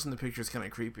 everything else in the picture is kind of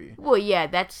creepy. Well, yeah,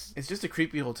 that's It's just a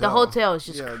creepy hotel. the hotel is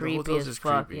just Yeah, the creepy hotel's as just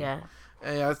fuck. creepy. Yeah,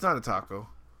 Yeah, it's not a taco.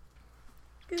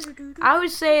 I would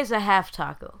say it's a half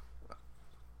taco.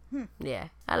 Yeah,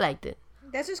 I liked it.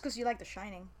 That's just because you like The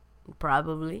Shining.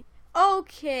 Probably.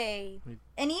 Okay.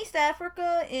 In East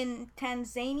Africa, in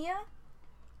Tanzania,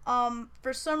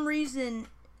 for some reason,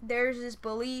 there's this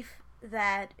belief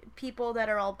that people that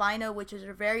are albino, which is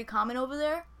very common over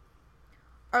there,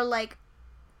 are like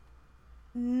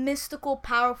mystical,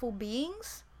 powerful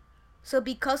beings. So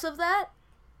because of that,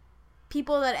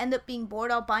 people that end up being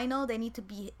born albino, they need to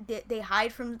be they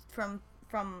hide from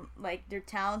like their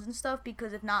towns and stuff,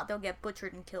 because if not, they'll get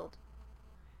butchered and killed.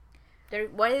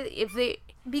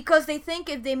 Because they think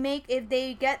if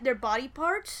they get their body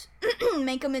parts,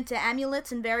 make them into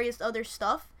amulets and various other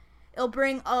stuff, it'll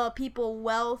bring people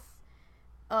wealth,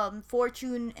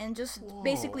 fortune, and just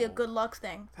basically a good luck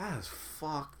thing. That is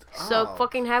fucked up. So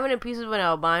fucking having a piece of an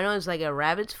albino is like a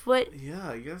rabbit's foot. Yeah,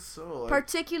 I guess so. Like,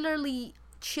 Particularly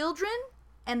children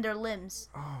and their limbs.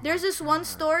 oh There's my this one God.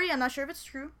 story, I'm not sure if it's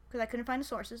true, because I couldn't find the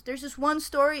sources. There's this one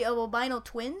story of albino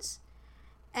twins,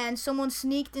 and someone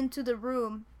sneaked into the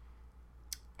room,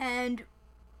 and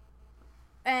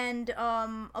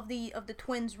of the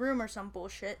twins' room or some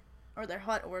bullshit, or their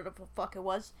hut, or whatever the fuck it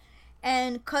was,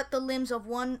 and cut the limbs of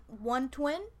one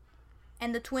twin,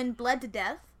 and the twin bled to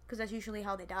death, because that's usually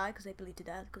how they die, because they bleed to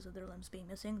death because of their limbs being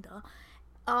missing, duh.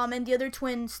 And the other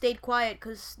twin stayed quiet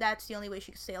because that's the only way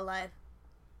she could stay alive.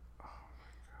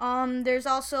 There's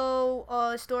also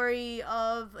a story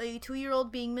of a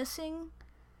 2-year-old being missing,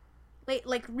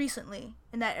 like recently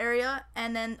in that area,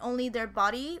 and then only their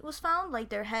body was found, like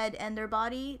their head and their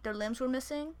body, their limbs were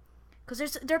missing,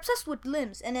 because they're obsessed with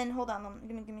limbs. And then hold on,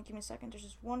 give me a second. There's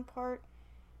this one part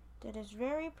that is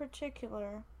very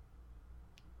particular.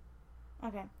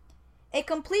 Okay. A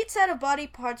complete set of body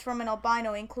parts from an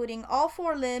albino, including all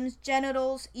 4 limbs,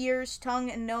 genitals, ears,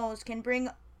 tongue, and nose, can bring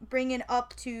it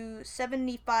up to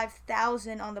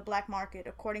 $75,000 on the black market,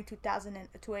 according to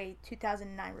a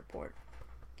 2009 report.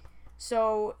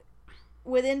 So,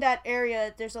 within that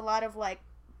area, there's a lot of like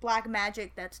black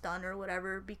magic that's done or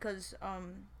whatever, because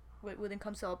when it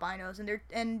comes to albinos,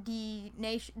 and the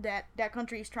nation that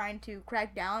country is trying to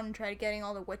crack down and try to getting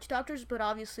all the witch doctors, but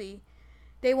obviously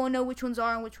they won't know which ones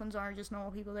are and which ones aren't just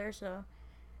normal people there. So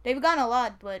they've gotten a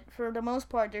lot, but for the most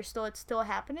part, it's still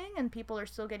happening, and people are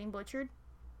still getting butchered.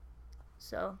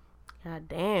 So God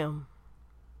damn.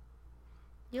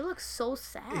 you look so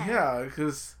sad. Yeah,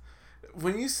 because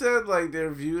when you said like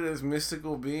they're viewed as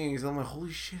mystical beings, I'm like,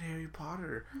 holy shit, Harry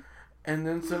Potter. And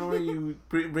then suddenly you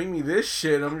bring me this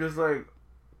shit. I'm just like,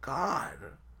 God.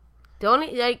 The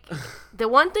only the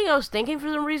one thing I was thinking for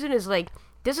some reason is like,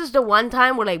 this is the one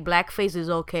time where like blackface is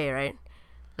okay, right?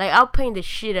 Like, I'll paint the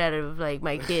shit out of like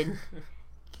my kid.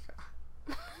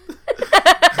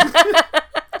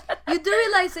 You do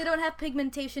realize they don't have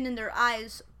pigmentation in their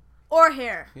eyes or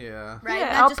hair, Yeah. right? Yeah,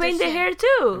 Not I'll just their paint the skin. hair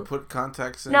too. Put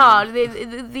contacts in. No,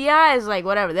 the eyes, like,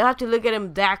 whatever. They'll have to look at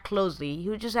him that closely. He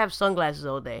would just have sunglasses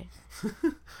all day.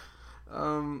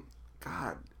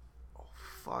 God. Oh,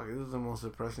 fuck. This is the most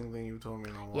depressing thing you've told me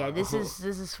in a while. Yeah, this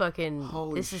is fucking.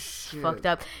 Holy this is shit. fucked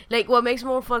up. Like, what makes it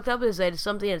more fucked up is that it's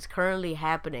something that's currently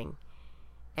happening,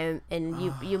 and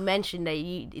you mentioned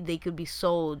that they could be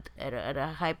sold at a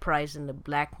high price in the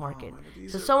black market.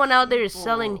 these So are someone out there is people.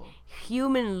 selling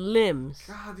human limbs.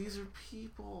 God, these are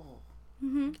people.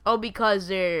 Oh, because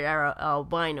they're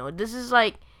albino. This is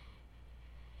like,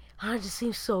 it just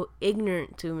seems so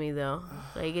ignorant to me, though.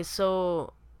 Like, it's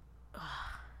so.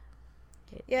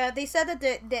 Yeah, they said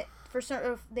that for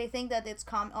certain they think that it's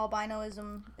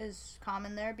albinoism is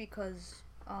common there because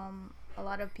a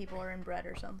lot of people are inbred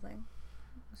or something.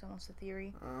 Someone's the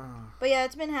theory. But yeah,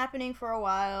 it's been happening for a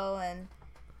while, and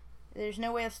there's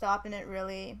no way of stopping it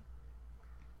really.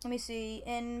 Let me see.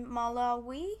 In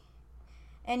Malawi,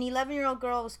 an 11-year-old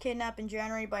girl was kidnapped in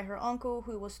January by her uncle,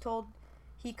 who was told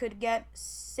he could get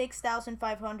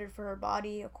 $6,500 for her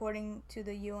body. According to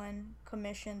the UN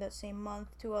Commission that same month,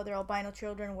 2 other albino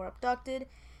children were abducted,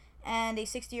 and a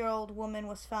 60-year-old woman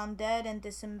was found dead and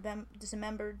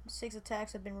dismembered. 6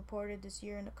 attacks have been reported this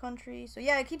year in the country. So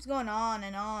yeah, it keeps going on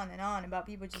and on and on about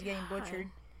people just getting butchered.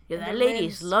 Yeah, And that the lady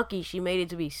limbs. is lucky she made it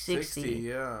to be 60.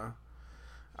 Yeah.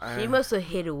 She must have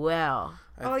hit well.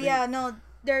 Oh yeah, no,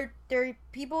 they're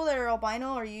people that are albino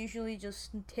are usually just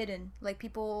hidden. Like,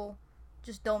 people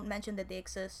just don't mention that they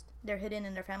exist. They're hidden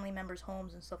in their family members'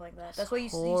 homes and stuff like that. That's why you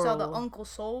saw the horrible. uncle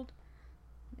sold.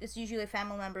 It's usually a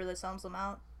family member that sells them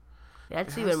out.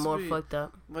 That's It even has to more be- fucked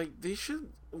up. Like, they should.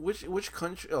 Which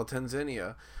country? Oh,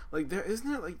 Tanzania. Like, there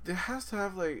isn't it. Like, there has to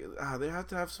have they have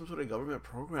to have some sort of government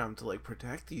program to like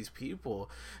protect these people,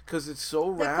 because it's so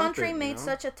The rampant. country made you know?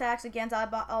 such attacks against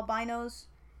albinos,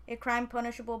 a crime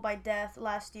punishable by death,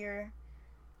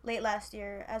 late last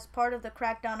year, as part of the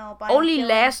crackdown on albino Only killing.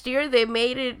 last year they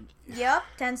made it. Yep,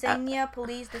 Tanzania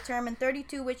police determined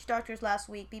 32 witch doctors last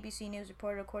week. BBC News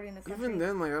reported, according to the country. Even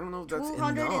then, like, I don't know if that's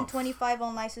 225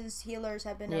 unlicensed healers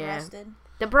have been Yeah. arrested.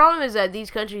 The problem is that these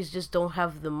countries just don't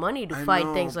have the money to I fight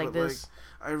know, things like but, this.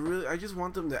 I just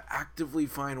want them to actively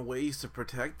find ways to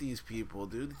protect these people,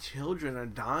 dude. The children are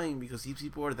dying because these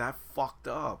people are that fucked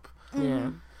up.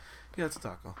 Yeah, Yeah, it's a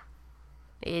taco.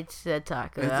 it's a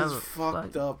taco. It's I'm this a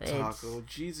fucked fuck- up it's- taco.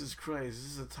 Jesus Christ,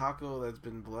 this is a taco that's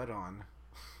been bled on.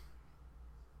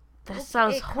 That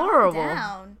sounds Hey, calm horrible.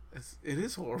 down. It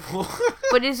is horrible.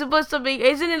 But it's supposed to be.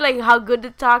 Isn't it like how good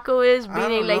the taco is, I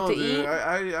meaning don't like know, to dude. eat?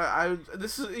 I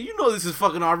this is, you know, this is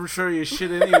fucking arbitrary as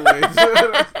shit anyway.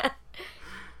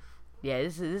 Yeah,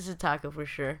 this is a taco for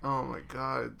sure. Oh my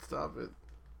god, stop it.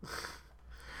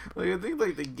 Like, I think,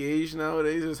 like, the gauge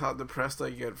nowadays is how depressed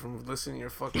I get from listening to your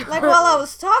fucking Like, while I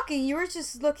was talking, you were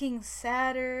just looking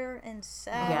sadder and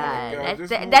sadder. God, God, that, just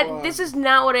that, move that on. this is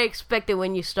not what I expected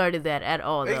when you started that at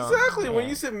all. Though. Exactly, when Yeah.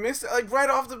 you said like, right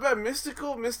off the bat, mystic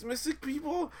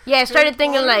people. Yeah, I started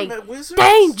thinking Harry like Potter, wizards?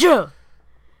 danger.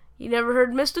 You never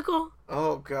heard mystical?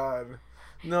 Oh god,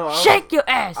 no. Shake your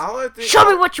ass. all I think- Show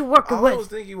me what you're working All I was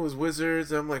with. thinking was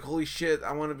wizards. I'm like, holy shit,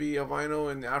 I want to be albino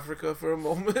in Africa for a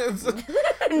moment.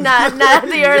 not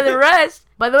the rest.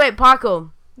 By the way,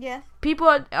 Paco, Yeah. people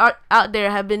out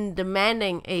there have been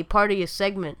demanding a part of your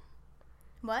segment.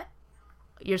 What?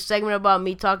 Your segment about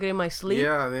me talking in my sleep.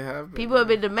 Yeah, they have. Been. People have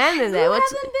been demanding You that.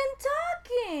 haven't been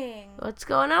talking. What's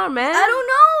going on, man? I don't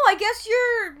know. I guess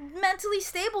you're mentally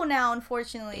stable now,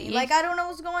 unfortunately. You- Like, I don't know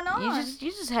what's going on.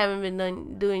 You just haven't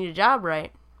been doing your job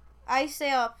right. I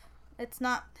stay up. It's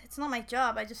not my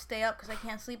job. I just stay up because I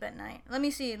can't sleep at night. Let me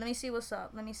see what's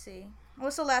up. Let me see.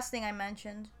 What's the last thing I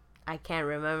mentioned? I can't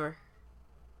remember.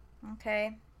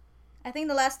 Okay. I think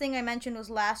the last thing I mentioned was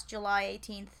last July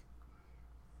 18th.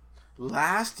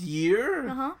 Last year.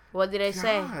 Uh-huh. What did I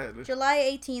say? God. July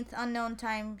 18th, unknown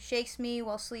time, shakes me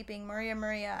while sleeping.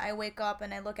 Maria. I wake up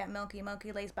and I look at Milky.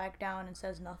 Milky lays back down and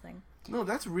says nothing. No,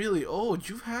 that's really old.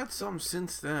 You've had some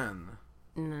since then.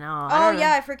 No. Oh, I don't know.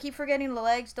 yeah, keep forgetting the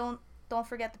legs. Don't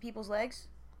forget the people's legs.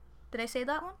 Did I say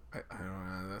that one? I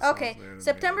don't know. That Okay, sounds weird to me.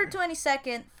 September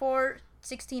 22nd,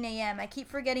 4:16 a.m. I keep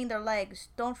forgetting their legs.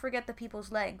 Don't forget the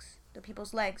people's legs.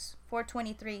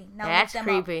 4:23. Now That's look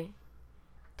them up. creepy.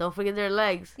 Don't forget their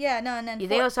legs. Yeah, no, and then You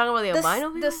think I was talking about the albino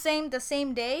people? the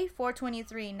same day,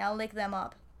 4:23. Now lick them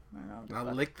up. I don't know what the Now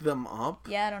fuck. lick them up.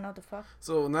 Yeah, I don't know what the fuck.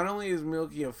 So not only is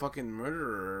Milky a fucking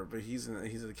murderer, but he's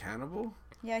a cannibal.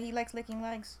 Yeah, he likes licking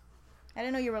legs. I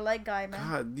didn't know you were a leg guy, man.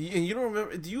 God, and you don't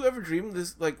remember? Do you ever dream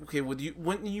this? Like, okay, when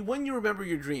you remember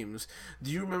your dreams,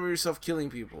 do you remember yourself killing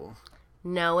people?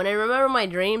 No, when I remember my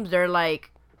dreams, they're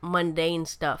like mundane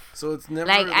stuff. So it's never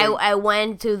Like I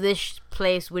went to this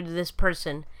place with this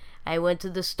person. I went to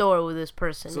the store with this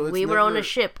person. So it's We were on a never-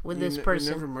 ship with this person.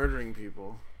 You're never murdering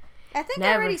people. I think I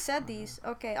Never. already said these.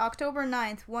 Okay, October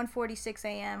 9th, 1:46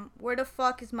 a.m. Where the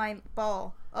fuck is my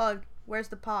ball? Ugh, where's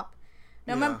the pop?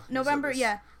 Yeah, November, you said this.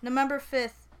 yeah, November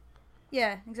 5th.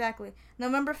 Yeah, exactly.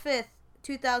 November 5th,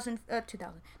 2000.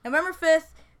 November 5th,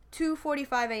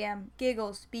 2:45 a.m.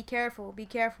 Giggles. Be careful, be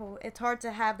careful. It's hard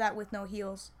to have that with no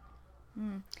heels.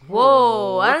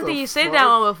 Whoa, What I don't the think you said fuck? that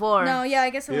one before. No, yeah, I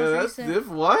guess it Yeah, was that's recent.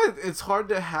 what? It's hard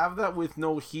to have that with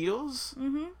no heels?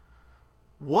 Mm-hmm.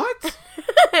 What?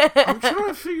 I'm trying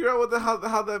to figure out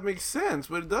how that makes sense,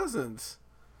 but it doesn't.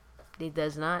 It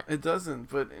does not. It doesn't,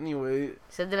 but anyway.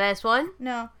 Is that the last one?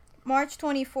 No, March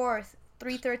 24th,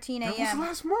 3:13 That was a.m.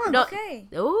 last month. No. Okay.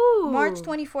 Ooh. March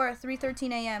 24th,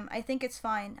 3:13 a.m. I think it's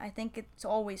fine. I think it's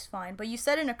always fine. But you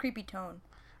said it in a creepy tone.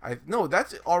 No,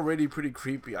 that's already pretty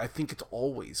creepy. I think it's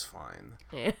always fine.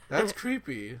 Yeah. That's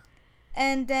creepy.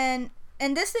 And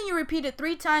this thing you repeated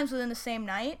 3 times within the same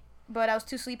night, but I was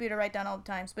too sleepy to write down all the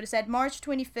times. But it said March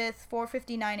 25th,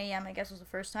 4:59 a.m. I guess was the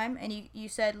first time, and you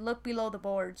said look below the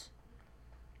boards.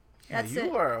 Yeah, That's you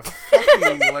it. are a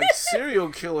fucking like serial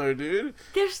killer, dude.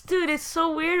 Dude, it's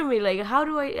so weird to me. Like, how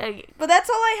do I But that's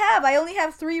all I have. I only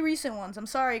have 3 recent ones. I'm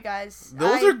sorry, guys.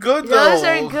 Those are good though. those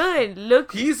are good.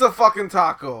 Look, He's a fucking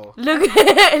taco.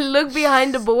 look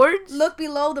behind the boards. Look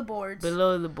below the boards.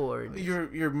 Below the board.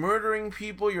 You're murdering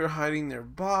people. You're hiding their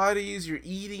bodies. You're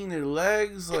eating their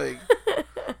legs. Like,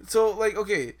 so like,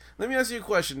 okay. Let me ask you a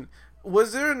question.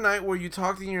 Was there a night where you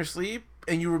talked in your sleep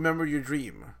and you remember your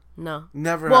dream? No.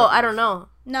 Never. Well, happened. I don't know.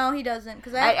 No, he doesn't,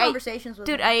 because I have conversations with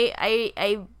Dude, him.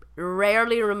 I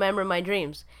rarely remember my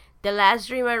dreams. The last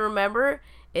dream I remember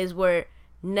is where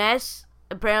Ness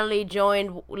apparently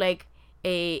joined like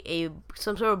a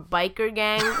some sort of biker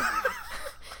gang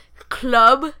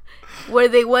club where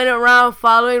they went around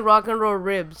following rock and roll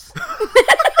ribs.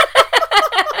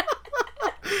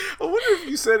 I wonder if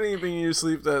you said anything in your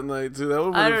sleep that night too. That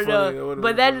would I be don't funny. know, would've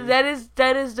but been funny.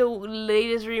 that is the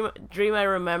latest dream I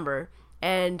remember,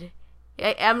 and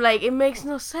I'm like, it makes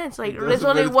no sense. Like, doesn't, there's but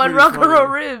only it's one pretty rock and roll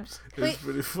funny. ribs. It's Wait,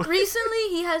 pretty funny. Recently,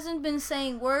 he hasn't been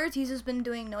saying words. He's just been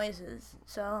doing noises.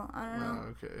 So I don't know.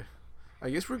 Oh, okay. I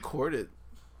guess record it.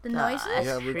 The noises? Yeah,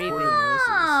 That's creepy. record the noises.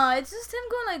 Ah, it's just him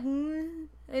going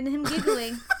like, and him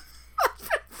giggling.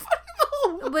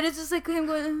 But it's just like him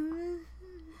going.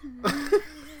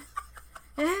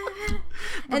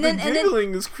 But the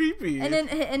giggling is creepy. and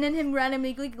then him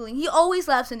randomly giggling. He always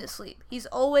laughs in his sleep. He's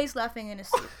always laughing in his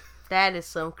sleep. That is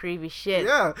some creepy shit.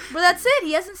 yeah. But that's it.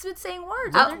 He hasn't been saying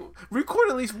words. Record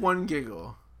at least one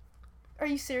giggle. Are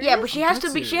you serious? Yeah, but she has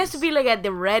That's to be. She has to be like at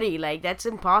the ready. Like, that's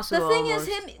impossible. the thing is,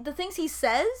 almost. the things he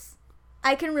says,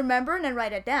 I can remember and then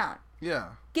write it down. Yeah.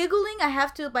 Giggling, I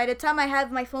have to. By the time I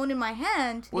have my phone in my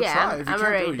hand, Well, Yeah, try. If you I'm can't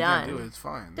already do it, you can't do done. it. It's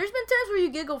fine. there's been times where you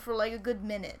giggle for like a good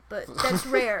minute, but that's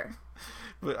rare.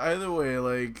 But either way,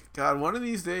 like, God, one of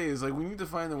these days, like, we need to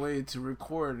find a way to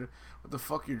record what the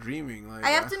fuck you're dreaming. Like, I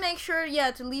have to make sure,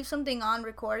 to leave something on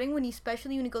recording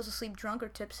especially when he goes to sleep drunk or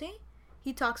tipsy.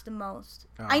 He talks the most.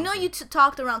 Oh, I know okay. you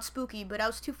talked around spooky, but I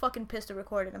was too fucking pissed to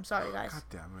record it. I'm sorry, guys. God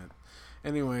damn it.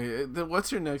 Anyway,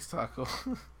 what's your next taco?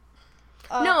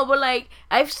 No, but like,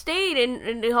 I've stayed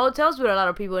in the hotels with a lot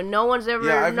of people, and no one's ever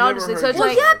Yeah, I've noticed never it. So heard it's you Well,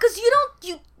 like, yeah, because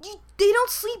they don't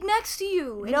sleep next to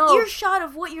you. An No. earshot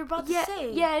of what you're about to yeah,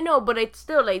 say. yeah, I know, but it's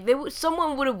still like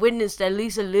someone would have witnessed at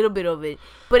least a little bit of it.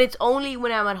 But it's only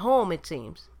when I'm at home, it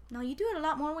seems. No, you do it a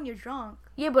lot more when you're drunk.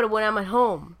 Yeah, but when I'm at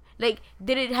home, like,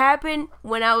 did it happen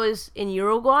when I was in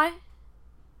Uruguay?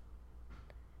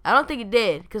 I don't think it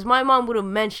did, because my mom would have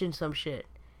mentioned some shit.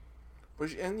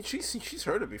 And she's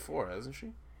heard it before, hasn't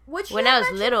she? Would she When have I was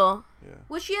mentioned- little,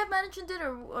 Would she have mentioned it,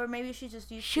 or maybe she just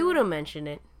used she to? would have mentioned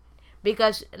it.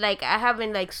 Because, like, I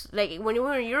haven't, like when we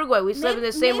were in Uruguay, we slept in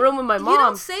the same Maybe- room with my You mom.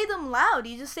 don't say them loud.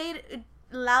 You just say it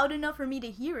loud enough for me to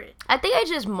hear it. I think I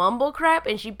just mumble crap,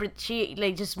 and she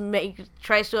like just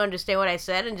tries to understand what I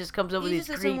said, and just comes up with You these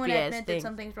just assume when creepy I ass admit that things.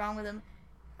 something's wrong with him.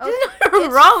 There's Okay, nothing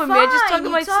it's wrong with me. I just talk fine.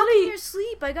 in my You talk in sleep. your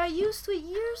sleep. I got used to it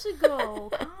years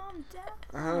ago. Calm down.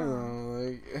 I don't know,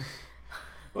 like,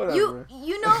 whatever.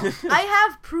 You know, I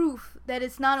have proof that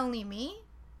it's not only me.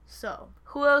 So,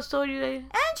 Who else told you that?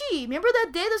 Angie, remember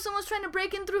that day that someone was trying to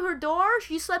break in through her door?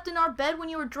 She slept in our bed when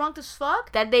you were drunk as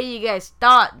fuck? That day you guys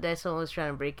thought that someone was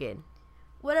trying to break in.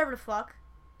 Whatever the fuck.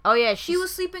 Oh yeah, She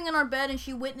was sleeping in our bed and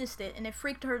she witnessed it and it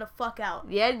freaked her the fuck out.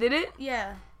 Yeah, did it?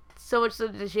 Yeah. So much so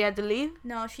that she had to leave.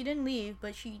 No, she didn't leave,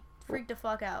 but she freaked the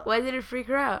fuck out. Why did it freak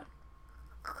her out?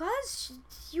 Cause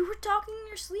you were talking in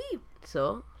your sleep.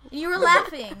 So You were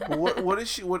laughing. What is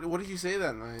she? What did you say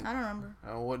that night? I don't remember.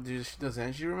 Does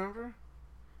Angie remember?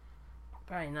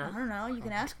 Probably I not. don't know. You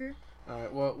can ask her. All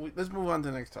right. Well, let's move on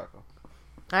to the next taco.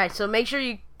 All right, so make sure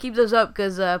you keep those up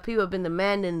because people have been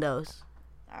demanding those.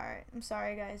 All right. I'm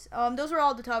sorry, guys. Those were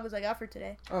all the tacos I got for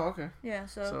today. Oh, okay. Yeah.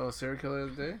 So So serial killer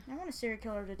of the day. I want a serial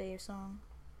killer of the day song.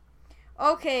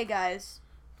 Okay, guys.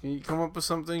 Can you come up with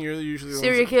something? You're usually the ones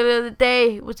Serial killer of the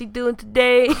day. What's he doing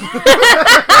today? Terrible.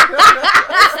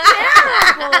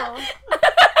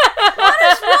 What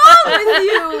is wrong with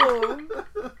you?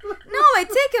 No, I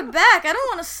take it back. I don't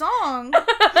want a song.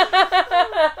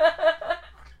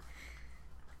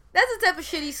 That's the type of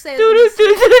shit he says. when he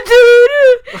sings.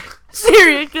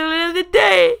 Serial killer of the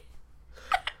day.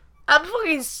 I'm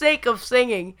fucking sick of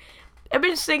singing. I've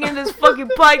been singing this fucking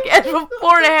podcast for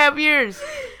 4.5 years.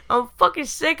 I'm fucking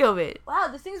sick of it. Wow,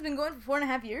 this thing's been going for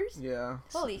 4.5 years? Yeah.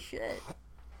 Holy shit.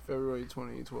 February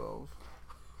 2012.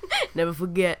 Never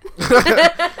forget.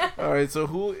 All right. So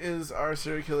who is our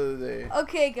serial killer of the day?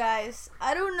 Okay, guys.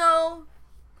 I don't know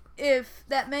if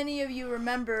that many of you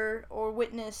remember or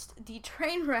witnessed the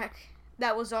train wreck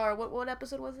that was our... What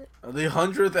episode was it? The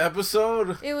 100th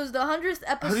episode. It was the 100th do you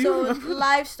episode remember?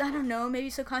 live... I don't know. Maybe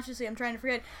subconsciously I'm trying to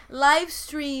forget. Live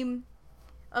stream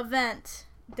event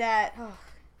that... Oh,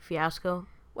 Fiasco.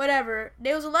 whatever.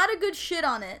 There was a lot of good shit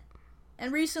on it.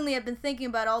 And recently I've been thinking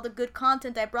about all the good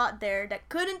content I brought there that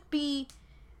couldn't be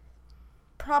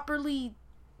properly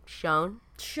Shown.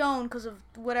 shown because of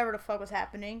whatever the fuck was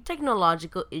happening.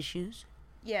 Technological issues.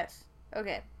 Yes.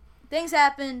 Okay. Things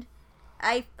happened.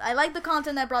 I like the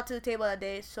content I brought to the table that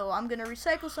day, so I'm gonna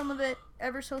recycle some of it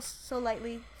ever so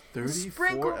lightly. 34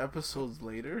 Sprinkle- episodes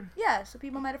later. Yeah, so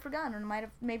people might have forgotten, or might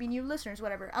have maybe new listeners,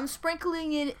 whatever. I'm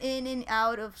sprinkling it in and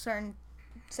out of certain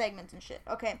segments and shit.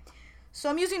 Okay, so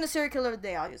I'm using the serial killer of the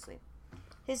day, obviously.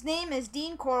 His name is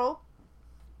Dean Corll.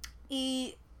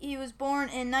 He was born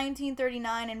in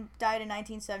 1939 and died in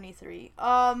 1973.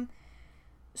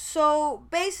 So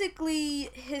basically,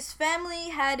 his family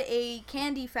had a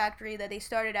candy factory that they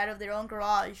started out of their own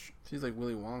garage. She's like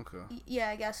Willy Wonka. Yeah,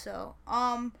 I guess so.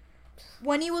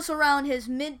 When he was around his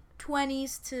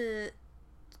mid-20s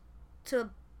to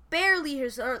barely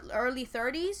his early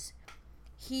 30s,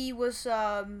 he was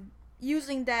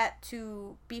using that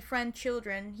to befriend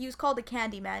children. He was called the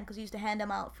Candy Man because he used to hand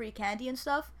them out free candy and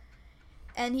stuff.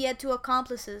 And he had two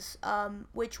accomplices,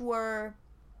 which were...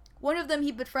 One of them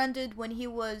he befriended when he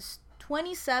was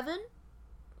 27,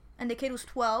 and the kid was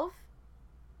 12,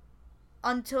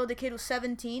 until the kid was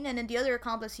 17, and then the other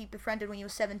accomplice he befriended when he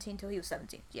was 17 till he was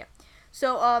 17. Yeah.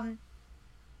 So,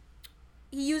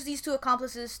 he used these two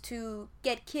accomplices to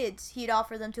get kids. He'd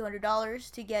offer them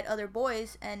 $200 to get other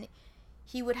boys, and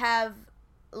he would have,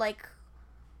 like...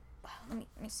 Let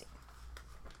me see.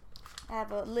 I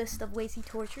have a list of ways he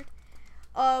tortured.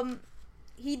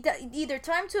 He'd either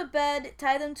tie them to a bed,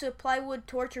 tie them to a plywood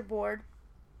torture board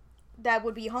that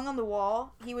would be hung on the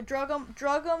wall. He would drug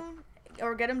them,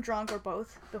 or get them drunk, or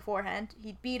both, beforehand.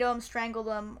 He'd beat them, strangle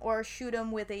them, or shoot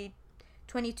them with a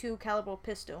 .22 caliber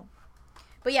pistol.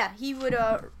 But yeah, he would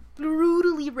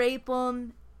brutally rape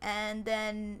them and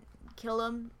then kill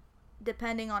them,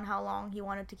 depending on how long he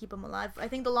wanted to keep them alive. I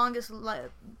think the longest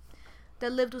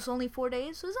that lived was only 4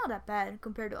 days, so it's not that bad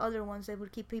compared to other ones that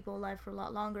would keep people alive for a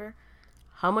lot longer.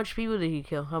 How much people did he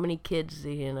kill? How many kids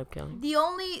did he end up killing?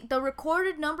 The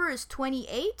recorded number is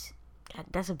 28, God,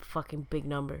 that's a fucking big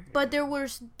number. but there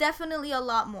was definitely a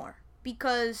lot more.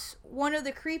 Because one of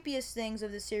the creepiest things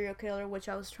of the serial killer, which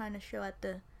I was trying to show at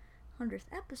the 100th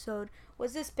episode,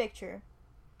 was this picture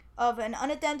of an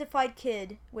unidentified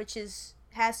kid, which has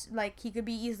he could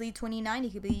be easily 29,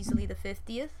 he could be easily the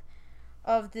 50th,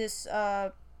 of this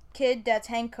kid that's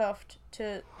handcuffed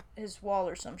to his wall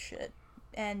or some shit.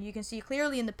 And you can see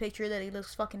clearly in the picture that he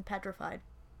looks fucking petrified.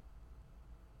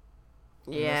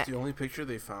 And Yeah. that's the only picture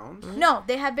they found? No,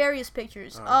 they have various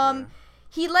pictures. Okay.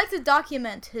 He liked to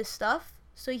document his stuff,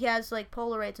 so he has like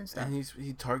Polaroids and stuff. And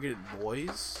he targeted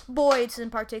boys? Boyd's in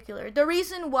particular. The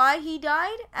reason why he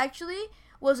died, actually,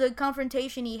 was a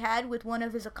confrontation he had with one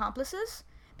of his accomplices,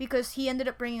 because he ended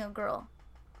up bringing a girl.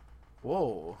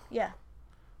 Whoa. Yeah.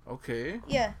 Okay.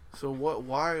 Yeah. So what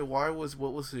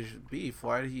was his beef?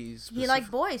 Why did he He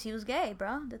liked boys. He was gay,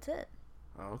 bro. That's it.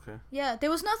 Oh, okay. Yeah, there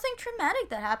was nothing traumatic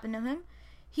that happened to him.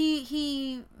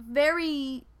 He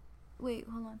very... Wait,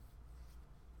 hold on.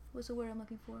 What's the word I'm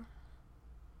looking for?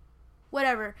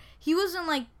 Whatever. He wasn't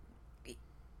like...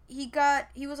 He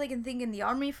was like in the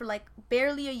army for like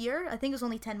barely a year. I think it was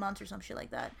only 10 months or some shit like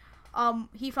that.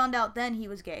 He found out then he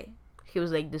was gay. He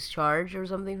was like discharged or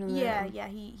something from there? Yeah.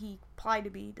 He applied to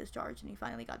be discharged, and he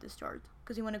finally got discharged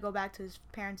because he wanted to go back to his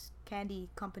parents' candy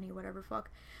company, whatever fuck.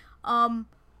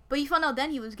 But he found out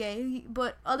then he was gay.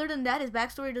 But other than that, his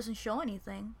backstory doesn't show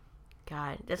anything.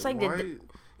 God, that's like Why?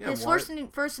 His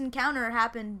first encounter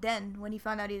happened then when he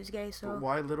found out he was gay. So But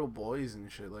why little boys and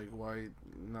shit? Like, why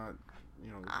not?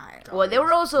 well, they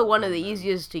were also one of the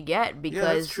easiest to get because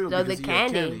yeah, that's true, of the because you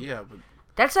got candy. Yeah, but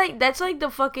That's like the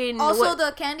fucking. also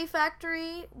the candy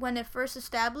factory when it first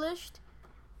established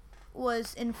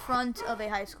was in front of a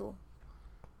high school.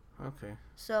 okay.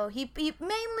 So he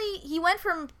went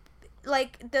from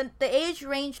like the age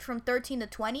ranged from 13 to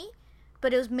 20,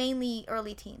 but it was mainly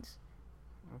early teens.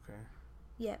 Okay.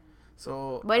 Yeah.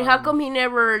 So. But how come he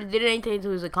never did anything to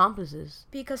his accomplices?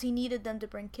 Because he needed them to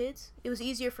bring kids. It was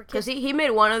easier for Because kids. he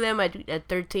made one of them at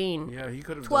 13. Yeah, he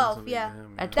could have 12, done something yeah. to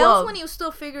him. At That was 12. when he was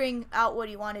still figuring out what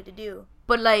he wanted to do.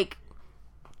 But like,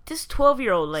 this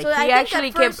 12-year-old, like So I he think actually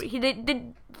at first- kept. He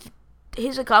did.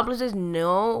 His accomplices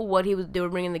know what they were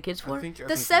bringing the kids for? The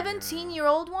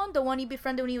 17-year-old one, the one he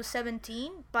befriended when he was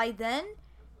 17, by then,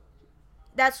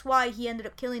 that's why he ended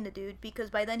up killing the dude, because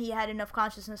by then he had enough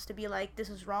consciousness to be like, this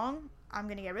is wrong, I'm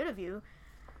gonna get rid of you.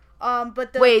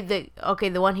 But the... Wait,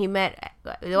 the one he met,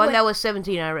 the one that was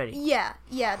 17 already. Yeah,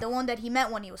 the one that he met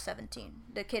when he was 17.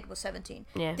 The kid was 17.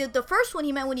 Yeah. The first one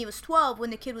he met when he was 12, when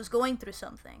the kid was going through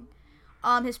something.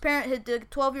 The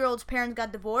 12-year-old's parents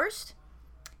got divorced,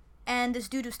 and this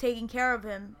dude was taking care of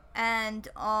him, and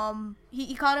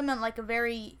he caught him in like a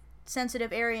very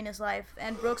sensitive area in his life,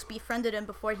 and Brooks befriended him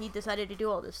before he decided to do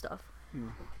all this stuff.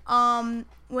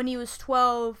 When he was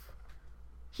 12,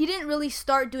 he didn't really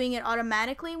start doing it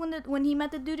automatically when he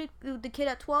met the kid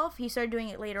at 12. He started doing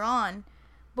it later on,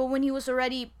 but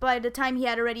by the time he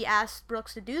had already asked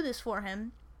Brooks to do this for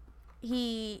him,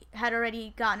 he had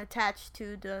already gotten attached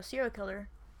to the serial killer.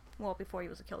 Well, before he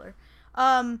was a killer.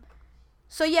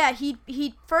 So yeah,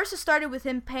 he first started with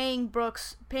him paying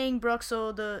Brooks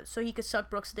so he could suck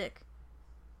Brooks' dick.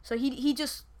 So he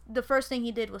just, the first thing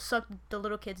he did was suck the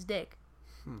little kid's dick,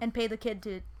 and pay the kid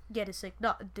to get his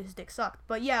dick sucked.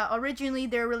 But yeah, originally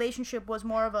their relationship was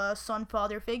more of a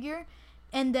son-father figure,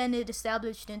 and then it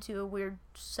established into a weird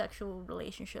sexual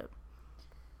relationship.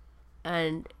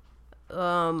 And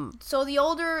so the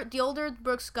older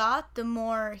Brooks got, the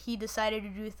more he decided to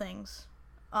do things,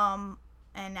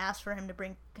 and asked for him to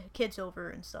bring kids over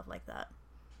and stuff like that.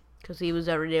 because he was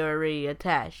already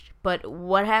attached. But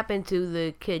what happened to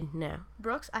the kid now?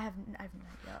 Brooks, I have no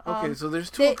idea. Okay, so there's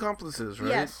two accomplices, right?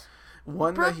 Yes.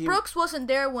 One that he. Brooks wasn't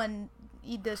there when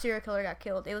the serial killer got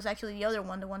killed. It was actually the other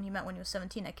one, the one he met when he was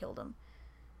 17, that killed him.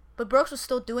 But Brooks was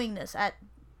still doing this at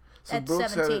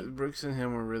Brooks 17. Brooks and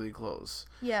him were really close.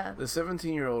 Yeah. The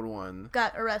 17-year-old one.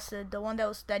 Got arrested. The one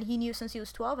that he knew since he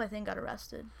was 12, I think, got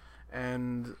arrested.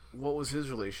 And what was his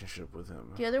relationship with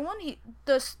him? The other one,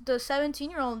 the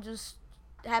 17-year-old just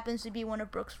happens to be one of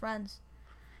Brooks' friends.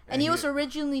 And he was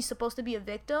originally supposed to be a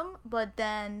victim, but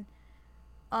then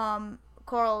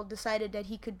Carl decided that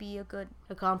he could be a good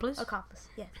Accomplice? accomplice.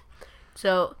 Yeah.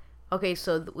 So, okay,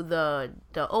 so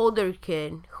the older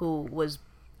kid who was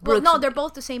Well, Brooks, no, they're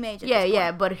both the same age. At this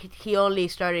point. but he only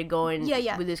started going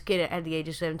Yeah. with this kid at the age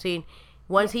of 17.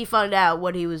 Once he found out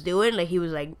what he was doing, he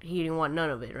didn't want none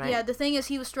of it, right? Yeah, the thing is,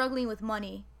 he was struggling with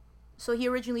money, so he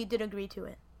originally did agree to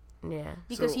it. Yeah.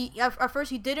 Because at first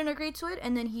he didn't agree to it,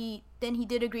 and then he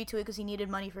did agree to it because he needed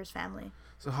money for his family.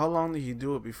 So how long did he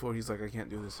do it before he's like, I can't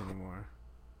do this anymore?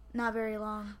 Not very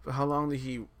long. But how long did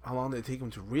it take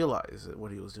him to realize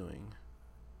what he was doing?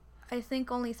 I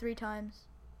think only 3 times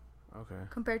Okay.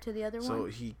 compared to the other So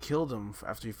one. he killed him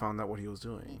after he found out what he was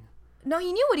doing. No,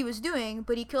 he knew what he was doing,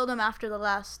 but he killed him after the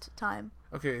last time.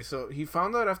 Okay, so he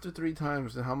found out after 3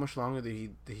 times. Then how much longer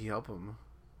did he help him?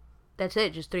 That's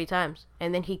it, just 3 times.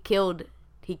 And then he killed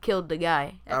the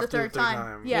guy. At the third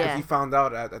time. Yeah. Like, he found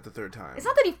out at the 3rd time. It's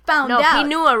not that he found No, out. he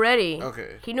knew already.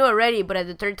 Okay. He knew already, but at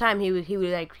the 3rd time, he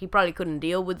probably couldn't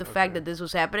deal with the fact that this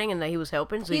was happening and that he was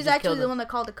helping, so He's he just actually killed the him. one that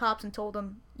called the cops and told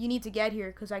them, "You need to get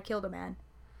here because I killed a man."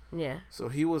 Yeah. So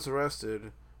he was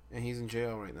arrested, and he's in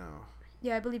jail right now.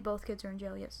 Yeah, I believe both kids are in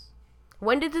jail. Yes.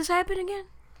 When did this happen again?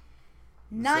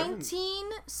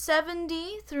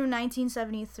 1970 through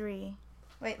 1973.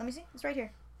 Wait, let me see. It's right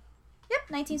here. Yep,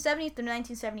 1970 through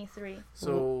 1973.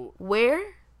 So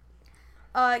Where?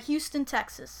 Houston,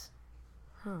 Texas.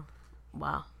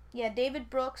 Wow. Yeah, David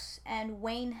Brooks and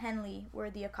Wayne Henley were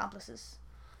the accomplices.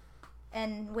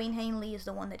 And Wayne Henley is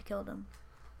the one that killed him.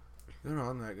 good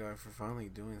on that guy for finally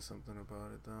doing something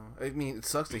about it, though. I mean, it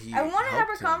sucks that he. I want to have a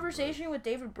helped him, conversation with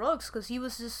David Brooks because he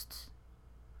was just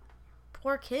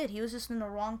poor kid. He was just in the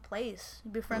wrong place. He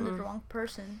befriended the wrong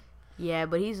person. Yeah,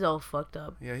 but he's all fucked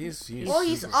up. Yeah, he's Well,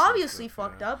 he's super obviously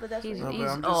fucked fucked up, but that's He's- what No, but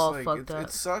I'm just all like, fucked up.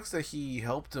 it sucks that he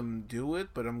helped him do it,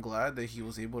 but I'm glad that he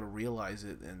was able to realize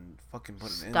it and fucking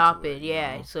put an end Stop to it,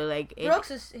 yeah. You know? So like,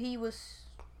 Brooks he was,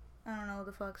 I don't know what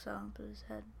the fuck's up with his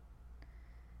head.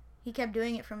 He kept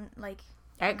doing it from like,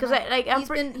 because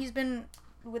he's been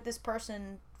with this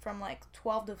person from like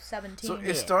 12 to 17. So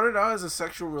it started out as a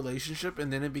sexual relationship,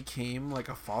 and then it became like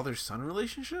a father-son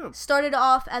relationship. Started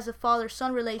off as a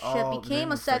father-son relationship, Oh, became then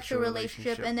a a sexual sexual relationship,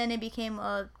 relationship. and then it became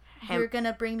a you're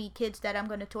gonna bring me kids that I'm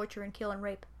gonna torture and kill and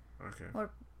rape, Okay.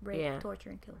 or rape, Yeah. torture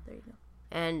and kill. There you go.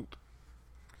 and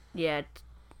yeah,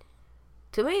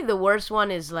 to me the worst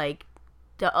one is like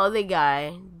the other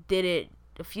guy did it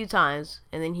a few times,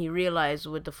 and then he realized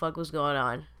what the fuck was going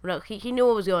on. No, he knew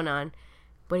what was going on,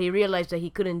 but he realized that he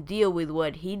couldn't deal with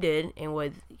what he did and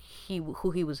what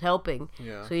who he was helping.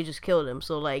 Yeah. So he just killed him.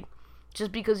 So like,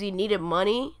 just because he needed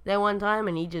money that one time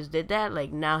and he just did that,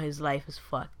 like now his life is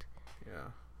fucked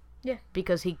Yeah.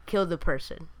 because he killed the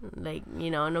person. Like,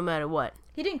 you know, no matter what.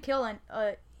 He didn't kill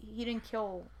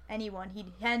anyone. He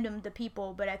handed him the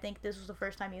people, but I think this was the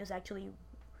first time he was actually.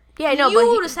 Yeah, I He know, knew but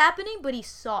what was happening, but he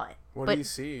saw it. What But- do you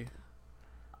see?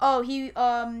 Oh,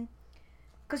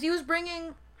 because he was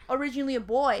bringing originally a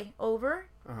boy over,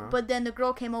 Uh-huh. but then the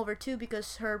girl came over too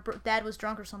because her dad was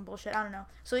drunk or some bullshit. I don't know.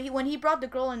 So when he brought the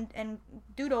girl and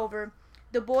dude over,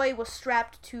 the boy was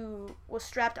strapped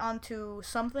onto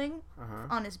something Uh-huh.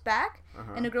 on his back,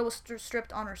 and the girl was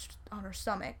stripped on her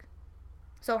stomach.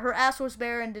 So her ass was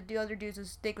bare and the other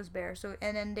dude's dick was bare. So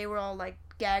and then they were all like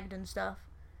gagged and stuff.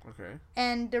 Okay.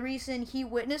 And the reason he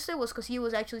witnessed it was because he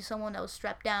was actually someone that was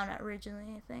strapped down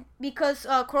originally, I think. Because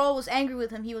Kroll was angry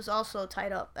with him, he was also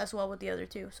tied up as well with the other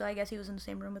two. So I guess he was in the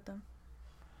same room with them.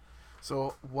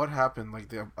 So what happened?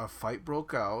 Like a fight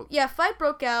broke out. Yeah, fight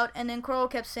broke out, and then Kroll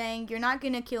kept saying, "You're not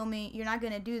gonna kill me. You're not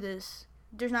gonna do this."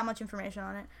 There's not much information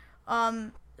on it.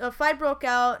 A fight broke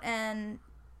out, and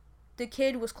the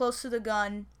kid was close to the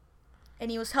gun,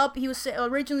 and he was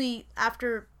originally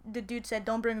after the dude said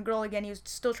don't bring a girl again, he was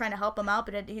still trying to help him out,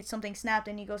 but something snapped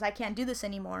and he goes, I can't do this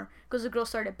anymore, because the girl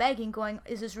started begging, going,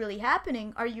 is this really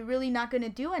happening? Are you really not going to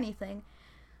do anything?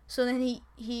 So then he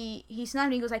snapped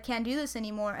and he goes, I can't do this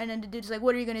anymore. And then the dude's like,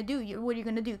 what are you going to do? What are you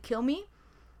going to do? Kill me?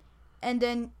 And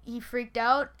then he freaked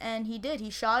out, and he did.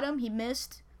 He shot him, he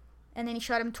missed, and then he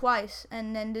shot him twice.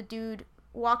 And then the dude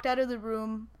walked out of the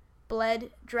room,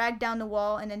 bled, dragged down the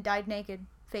wall, and then died naked,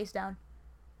 face down.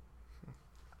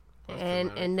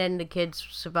 And then the kids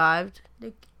survived.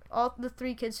 All the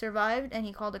three kids survived, and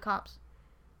he called the cops.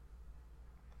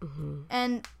 Mm-hmm.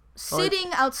 And sitting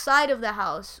outside of the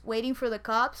house, waiting for the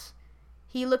cops,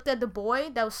 he looked at the boy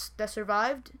that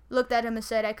survived, looked at him and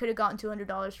said, I could have gotten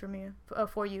 $200 from you,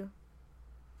 for you.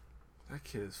 That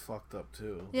kid is fucked up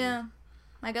too. Yeah.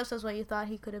 I guess that's why you thought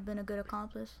he could have been a good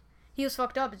accomplice. He was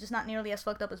fucked up, it's just not nearly as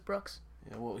fucked up as Brooks.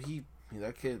 Yeah. Well,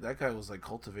 that guy was like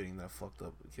cultivating that fucked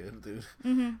up kid, dude.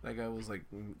 Mm-hmm. That guy was like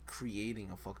creating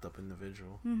a fucked up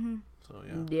individual. Mm-hmm. So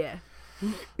yeah.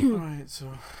 Yeah. All right.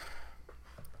 So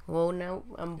Well, now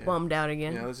I'm bummed out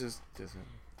again. yeah, let's just end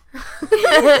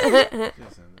it.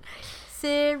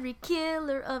 Serial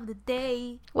killer of the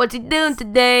day. What's he doing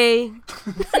today?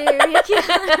 Serial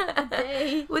killer of the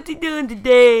day. What's he doing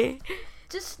today?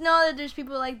 Just know that there's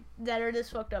people like that are this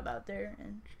fucked up out there.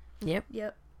 And Yep,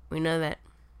 yep. we know that.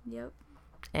 Yep.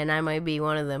 And I might be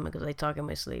one of them because I talk in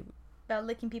my sleep. About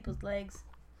licking people's legs.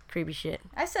 Creepy shit.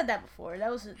 I said that before. That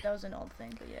was an old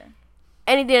thing, but yeah.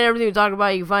 Anything and everything we talked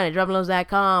about, you can find at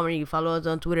droploads.com, or you can follow us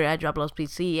on Twitter at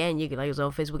droploadspc, and you can like us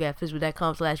on Facebook at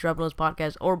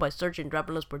facebook.com/droploadspodcast, or by searching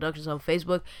Droploads Productions on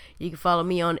Facebook. You can follow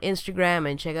me on Instagram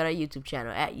and check out our YouTube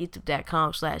channel at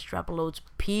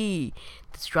youtube.com/droploadspod.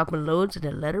 That's dropping loads and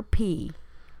the letter P.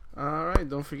 All right,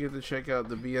 don't forget to check out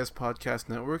the BS Podcast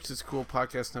Networks. It's a cool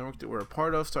podcast network that we're a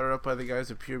part of, started up by the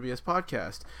guys at Pure BS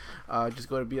Podcast. Just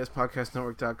go to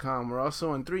bspodcastnetwork.com. We're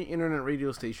also on 3 internet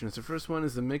radio stations. The first one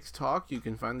is the Mixed Talk. You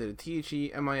can find it at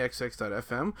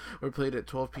THEMIXX.FM. We're played at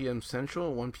 12 p.m.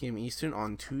 Central, 1 p.m. Eastern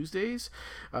on Tuesdays.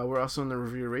 We're also on the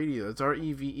Revere Radio. That's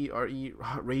REVERE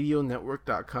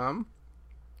radionetwork.com.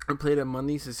 We're played at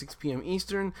Mondays at 6 p.m.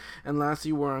 Eastern. And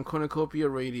lastly, we're on Cornucopia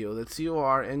Radio. That's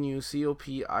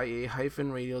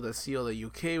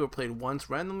CORNUCOPIA-radio.co.uk. We're played once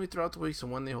randomly throughout the week, so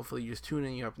one day hopefully you just tune in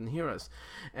and you happen to hear us.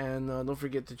 And don't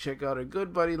forget to check out our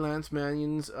good buddy Lance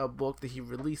Mannion's book that he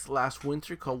released last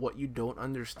winter called What You Don't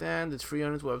Understand. It's free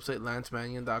on his website,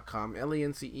 lancemannion.com,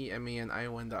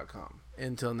 LANCEMANION.com.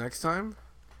 Until next time.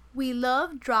 We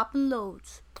love dropping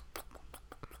loads.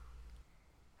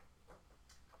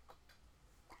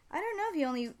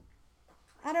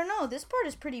 I don't know, this part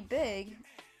is pretty big.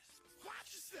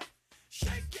 Watch yourself.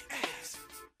 shake your ass.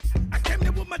 I came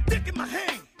there with my dick in my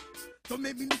hand. Don't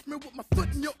make me lift me with my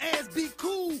foot in your ass, be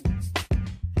cool.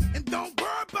 And don't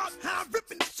worry about how I'm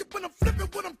ripping this shit when I'm flipping,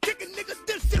 when I'm kicking, nigga,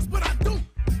 this just what I do.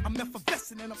 I'm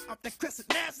effervescent and I'm off that crescent.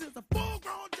 Nass is a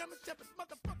full-grown German Shepherd,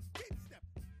 motherfucker, keep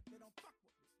stepping. They don't fuck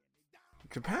with me.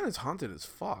 Japan is haunted as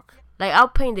fuck. Like, I'll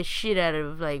paint the shit out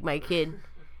of, like, my kid.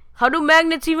 How do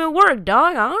magnets even work,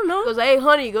 dog? I don't know. He goes, hey,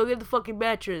 honey, go get the fucking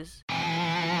mattress.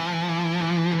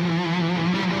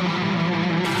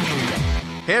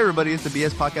 Hey everybody, it's the BS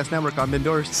Podcast Network. I'm Ben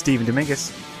Dorst. Steven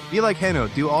Dominguez. Be like Hanno,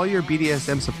 do all your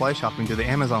BDSM supply shopping to the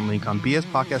Amazon link on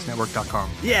bspodcastnetwork.com.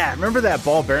 Yeah, remember that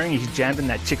ball bearing he jammed in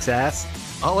that chick's ass?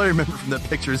 All I remember from that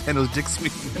picture is Hanno's dick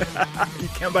swinging. You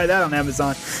can't buy that on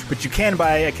Amazon, but you can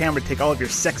buy a camera to take all of your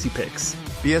sexy pics.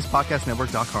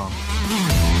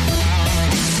 bspodcastnetwork.com.